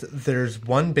there's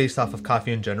one based off of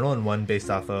coffee in general and one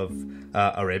based off of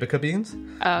Arabica beans.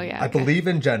 Oh yeah. I believe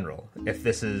in general. If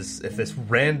this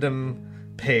random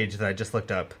page that I just looked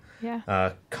up.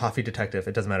 Yeah. Coffee detective.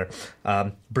 It doesn't matter.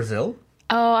 Brazil.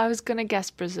 Oh, I was gonna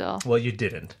guess Brazil. Well, you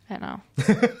didn't. I know.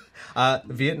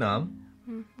 Vietnam.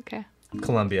 Okay.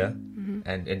 Colombia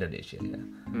and Indonesia. Yeah.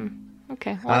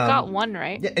 Okay. Well, I got one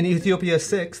right. Yeah, and Ethiopia is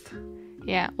sixth.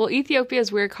 Yeah. Well, Ethiopia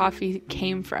is where coffee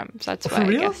came from, so that's why for I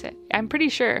real? guess it. I'm pretty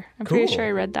sure. I'm Cool. pretty sure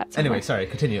I read that somewhere. Anyway, sorry.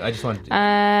 Continue. I just wanted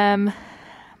to.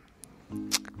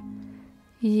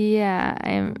 Yeah,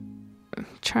 I'm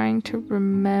trying to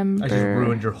remember. I just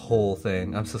ruined your whole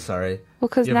thing. I'm so sorry. Well,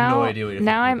 because you have now, no idea what you're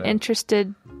now thinking I'm about.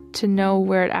 interested to know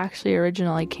where it actually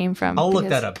originally came from. I'll look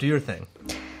that up. Do your thing.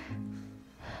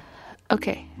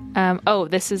 Okay.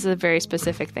 This is a very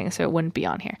specific thing, so it wouldn't be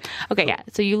on here. Okay, yeah.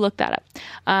 So you look that up.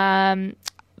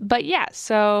 But yeah,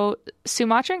 so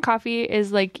Sumatran coffee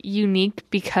is like unique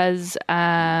because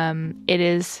it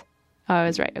is. Oh, I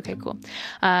was right. Okay, cool.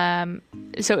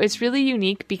 So it's really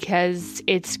unique because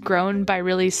it's grown by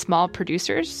really small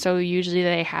producers. So usually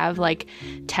they have like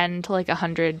 10 to like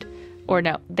 100 or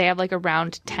no, they have like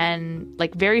around 10,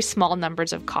 like very small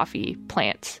numbers of coffee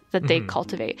plants that they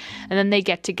cultivate. And then they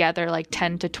get together like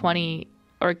 10 to 20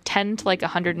 or 10 to like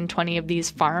 120 of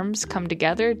these farms come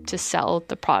together to sell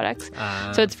the products.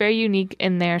 So it's very unique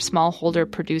in their smallholder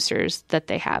producers that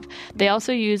they have. They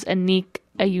also use a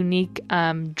unique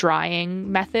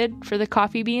drying method for the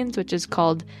coffee beans, which is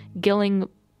called gilling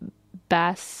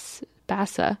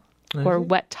bassa or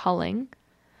wet hulling.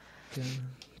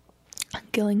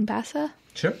 Gilling bassa?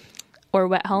 Sure. Or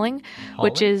wet hulling,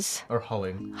 which is... Or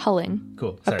hulling. Hulling.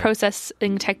 Cool. A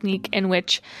processing technique in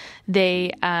which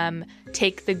they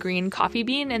take the green coffee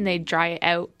bean and they dry it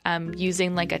out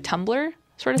using like a tumbler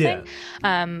sort of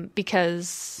thing.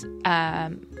 Because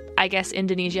I guess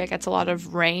Indonesia gets a lot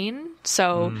of rain.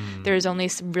 So there's only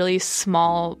some really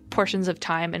small portions of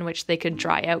time in which they could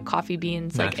dry out coffee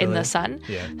beans like in the sun.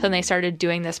 Yeah. So then they started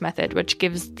doing this method, which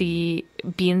gives the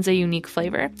beans a unique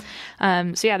flavor.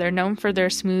 So yeah, they're known for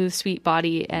their smooth, sweet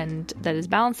body and that is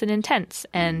balanced and intense.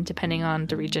 And depending on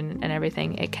the region and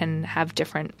everything, it can have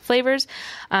different flavors.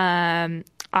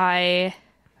 I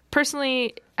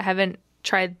personally haven't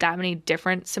tried that many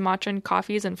different Sumatran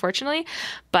coffees, unfortunately,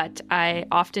 but I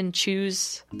often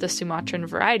choose the Sumatran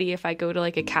variety if I go to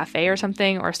like a cafe or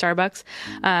something or Starbucks.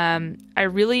 I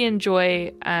really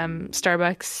enjoy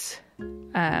Starbucks,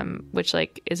 which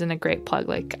like isn't a great plug.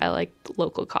 Like I like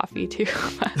local coffee too.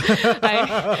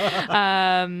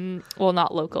 Well,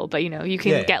 not local, but you know, you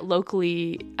can get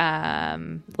locally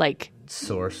like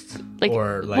sourced, like,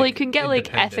 or like, well, you can get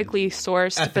like ethically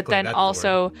sourced, but then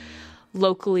also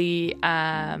locally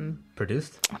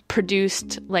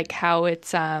produced, like how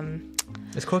it's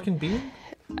is Cork and Bean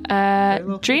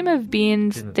Dream of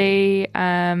Beans. They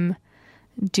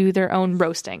do their own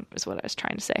roasting is what I was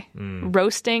trying to say.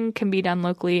 Roasting can be done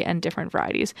locally and different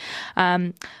varieties,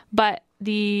 but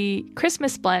the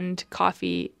Christmas blend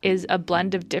coffee is a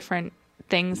blend of different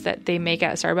things that they make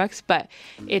at Starbucks, but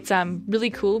it's really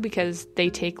cool because they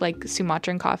take like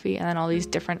Sumatran coffee and then all these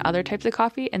different other types of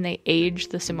coffee and they age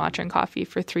the Sumatran coffee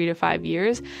for 3 to 5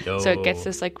 years. So it gets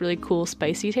this like really cool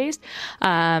spicy taste.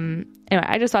 Anyway,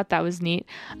 I just thought that was neat.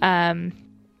 But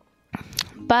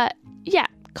yeah,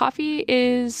 coffee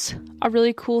is a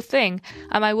really cool thing.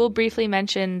 I will briefly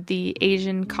mention the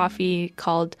Asian coffee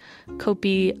called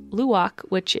Kopi Luwak,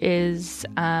 which is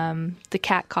the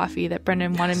cat coffee that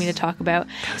Brendan wanted me to talk about.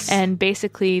 And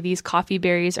basically, these coffee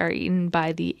berries are eaten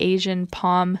by the Asian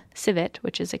palm civet,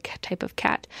 which is a type of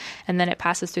cat. And then it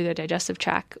passes through the digestive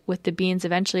tract with the beans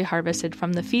eventually harvested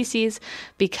from the feces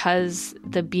because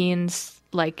the beans...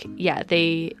 like, yeah,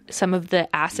 some of the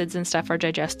acids and stuff are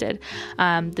digested.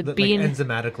 The bean, like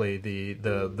enzymatically,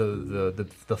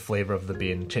 the flavor of the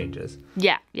bean changes.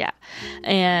 Yeah,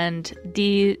 and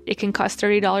it can cost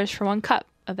 $30 for 1 cup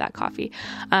of that coffee.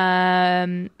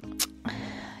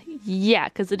 Yeah,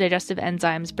 because the digestive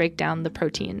enzymes break down the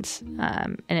proteins,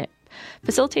 and it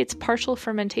facilitates partial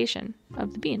fermentation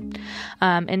of the bean.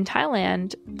 In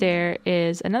Thailand, there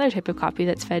is another type of coffee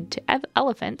that's fed to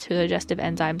elephants whose digestive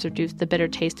enzymes reduce the bitter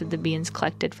taste of the beans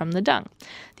collected from the dung.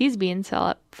 These beans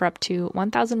sell for up to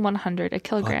 $1,100 a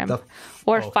kilogram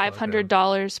or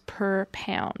 $500 per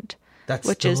pound.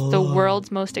 Which is the world's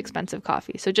most expensive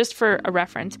coffee. So just for a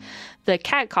reference, the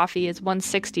cat coffee is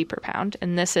 $160 per pound,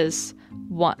 and this is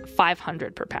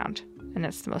 $500 per pound. And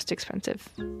it's the most expensive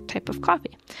type of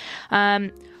coffee.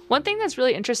 One thing that's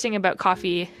really interesting about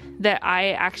coffee that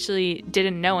I actually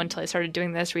didn't know until I started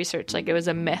doing this research, like it was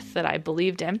a myth that I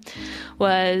believed in,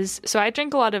 so I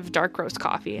drink a lot of dark roast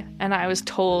coffee, and I was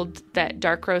told that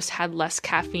dark roast had less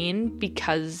caffeine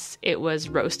because it was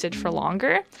roasted for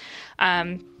longer.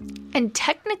 And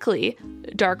technically,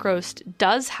 dark roast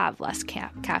does have less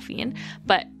caffeine,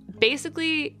 but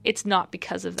basically, it's not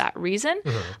because of that reason,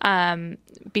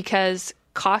 because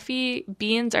coffee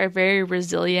beans are very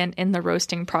resilient in the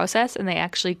roasting process and they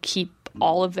actually keep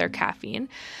all of their caffeine.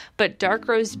 But dark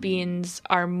roast beans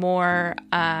are more,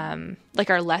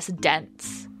 are less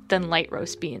dense than light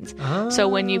roast beans. So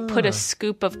when you put a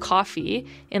scoop of coffee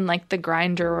in like the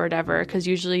grinder or whatever, because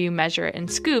usually you measure it in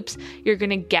scoops, you're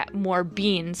going to get more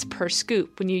beans per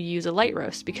scoop when you use a light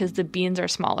roast because the beans are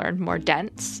smaller and more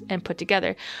dense and put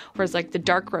together. Whereas like the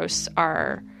dark roasts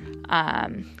are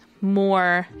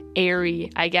more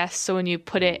airy, I guess. So when you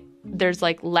put it, there's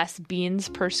like less beans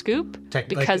per scoop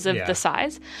because of the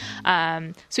size.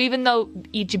 So even though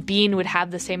each bean would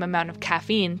have the same amount of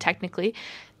caffeine, technically,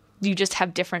 you just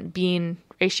have different bean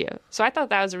ratio. So I thought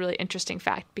that was a really interesting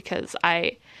fact because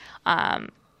I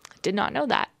did not know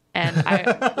that. And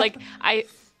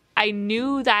I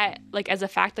knew that like as a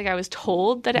fact, like I was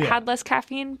told that it had less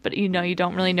caffeine, but you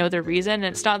don't really know the reason. And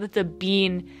it's not that the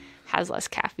bean has less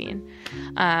caffeine.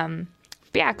 But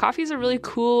yeah, coffee is a really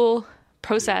cool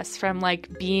process from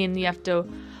like bean. You have to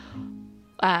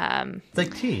It's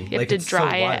like tea. you have to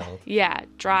dry it. Yeah,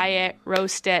 dry it,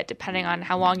 roast it, depending on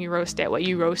how long you roast it, what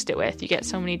you roast it with. You get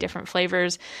so many different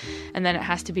flavors, and then it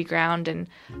has to be ground. And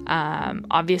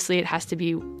obviously, it has to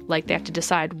be like they have to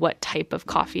decide what type of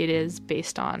coffee it is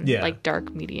based on like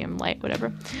dark, medium, light, whatever,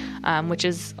 which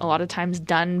is a lot of times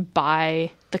done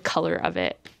by the color of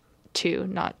it too,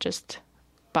 not just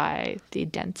by the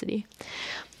density.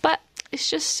 But it's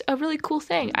just a really cool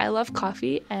thing. I love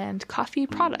coffee and coffee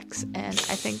products, and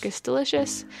I think it's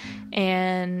delicious.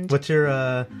 And what's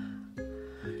your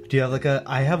do you have like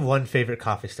I have one favorite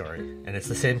coffee story, and it's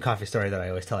the same coffee story that I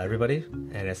always tell everybody,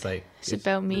 and it's like it's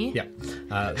about me. Yeah.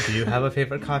 Do you have a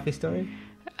favorite coffee story?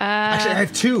 Actually,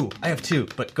 I have two,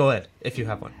 but go ahead if you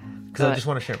have one, because I just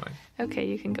want to share mine. Okay,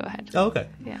 you can go ahead. Oh, okay.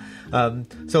 Yeah.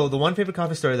 So the one favorite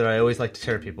coffee story that I always like to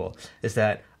share with people is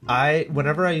that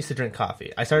whenever I used to drink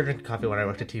coffee, I started drinking coffee when I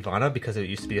worked at Teavana because it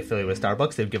used to be affiliated with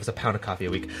Starbucks. They would give us a pound of coffee a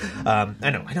week.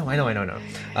 I know.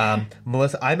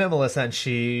 Melissa, I met Melissa, and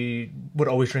she would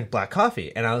always drink black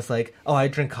coffee, and I was like, oh, I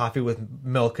drink coffee with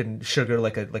milk and sugar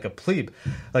like a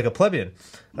plebeian,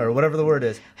 or whatever the word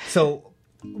is. So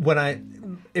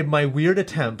in my weird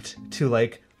attempt to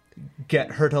like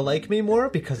get her to like me more,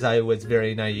 because I was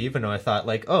very naive and I thought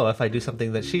like, oh, if I do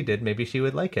something that she did, maybe she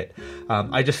would like it.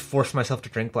 I just forced myself to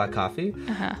drink black coffee.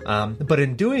 But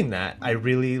in doing that, I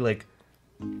really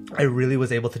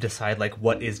was able to decide like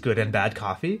what is good and bad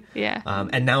coffee. Yeah.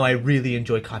 And now I really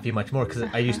enjoy coffee much more, because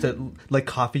I used to like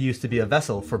coffee used to be a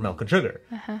vessel for milk and sugar.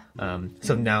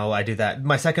 So now I do that.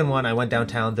 My second one, I went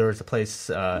downtown. There was a place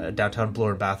downtown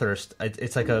Bloor and Bathurst.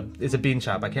 It's a bean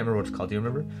shop. I can't remember what it's called. Do you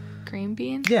remember? Green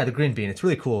bean? Yeah, the Green Bean. It's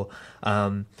really cool.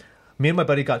 Me and my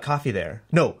buddy got coffee there.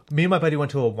 No, me and my buddy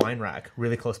went to a wine rack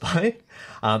really close by,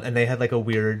 and they had like a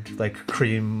weird like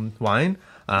cream wine.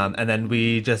 And then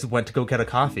we just went to go get a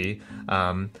coffee,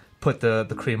 put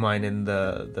the cream wine in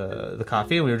the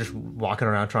coffee, and we were just walking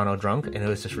around Toronto drunk, and it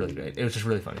was just really great. It was just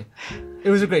really funny. It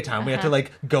was a great time. We had to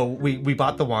like go, we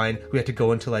bought the wine, we had to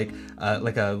go into like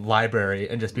a library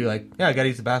and just be like, yeah, I gotta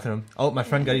use the bathroom. Oh, my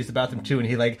friend gotta use the bathroom too, and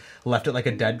he like left it like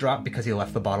a dead drop because he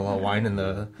left the bottle of wine in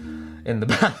the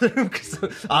bathroom,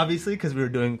 obviously because we were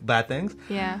doing bad things.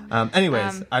 Yeah.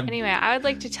 Anyways, anyway, I would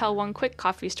like to tell one quick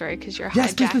coffee story because you're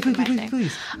hijacking my thing.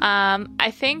 Please.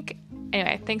 I think.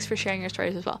 Anyway, thanks for sharing your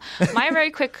stories as well. My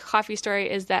very quick coffee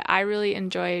story is that I really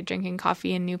enjoy drinking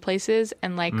coffee in new places,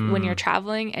 and like when you're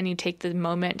traveling and you take the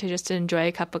moment to just enjoy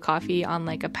a cup of coffee on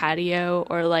like a patio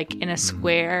or like in a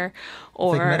square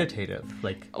or like meditative,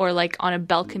 or like on a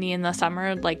balcony in the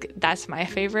summer, like that's my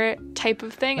favorite type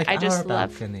of thing. Like I just love.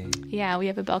 Balcony. Yeah, we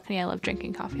have a balcony. I love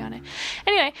drinking coffee on it.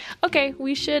 Anyway, okay,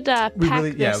 we should pack we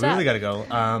really up. gotta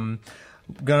go.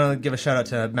 Gonna give a shout out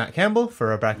to Matt Campbell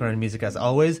for our background music as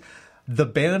always. The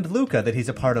band Luca that he's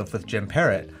a part of with Jim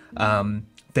Parrott,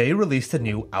 they released a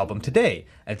new album today.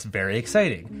 It's very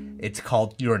exciting. It's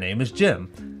called Your Name is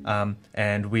Jim.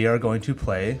 And we are going to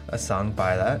play a song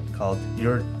by that called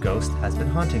Your Ghost Has Been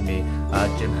Haunting Me.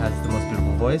 Jim has the most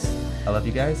beautiful voice. I love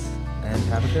you guys, and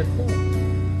have a good day.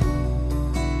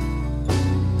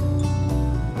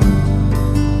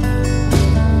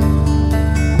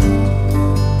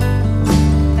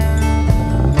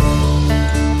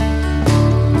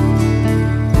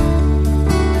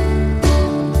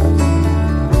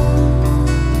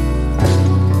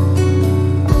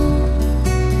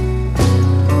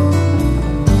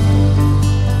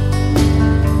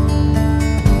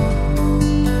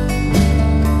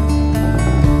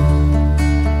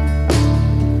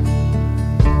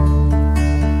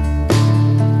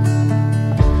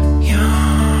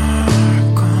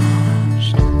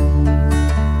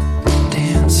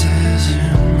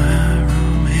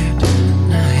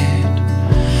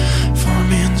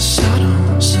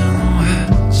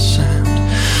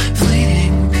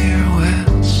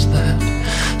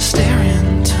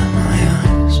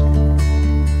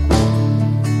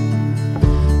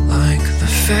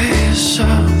 Face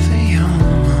of